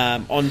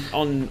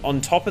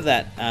on top of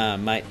that,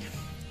 mate,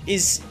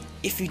 is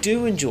if you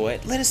do enjoy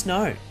it, let us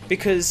know,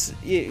 because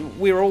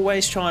we're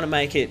always trying to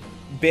make it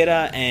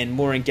better and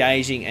more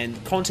engaging,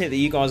 and content that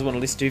you guys want to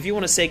listen to. If you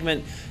want a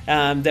segment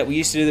that we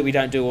used to do that we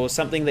don't do, or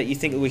something that you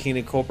think that we can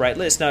incorporate,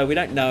 let us know. We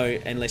don't know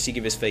unless you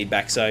give us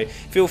feedback, so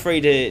feel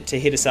free to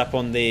hit us up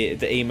on the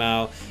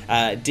email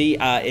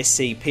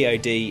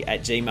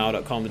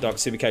drscpod@gmail.com, the Dr.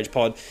 Supercoach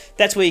Pod.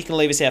 That's where you can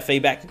leave us our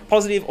feedback,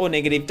 positive or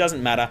negative,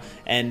 doesn't matter,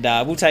 and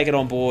we'll take it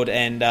on board.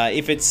 And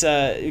if it's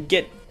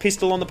get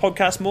Pistol on the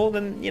podcast more,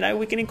 then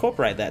we can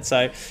incorporate that.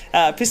 So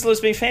Pistol, it's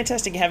been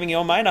fantastic having you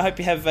on, mate. I hope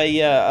you have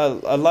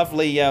a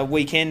lovely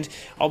weekend.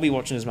 I'll be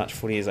watching as much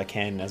footy as I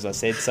can, as I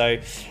said. So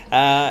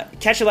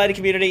catch you later,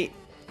 community.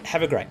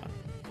 Have a great one.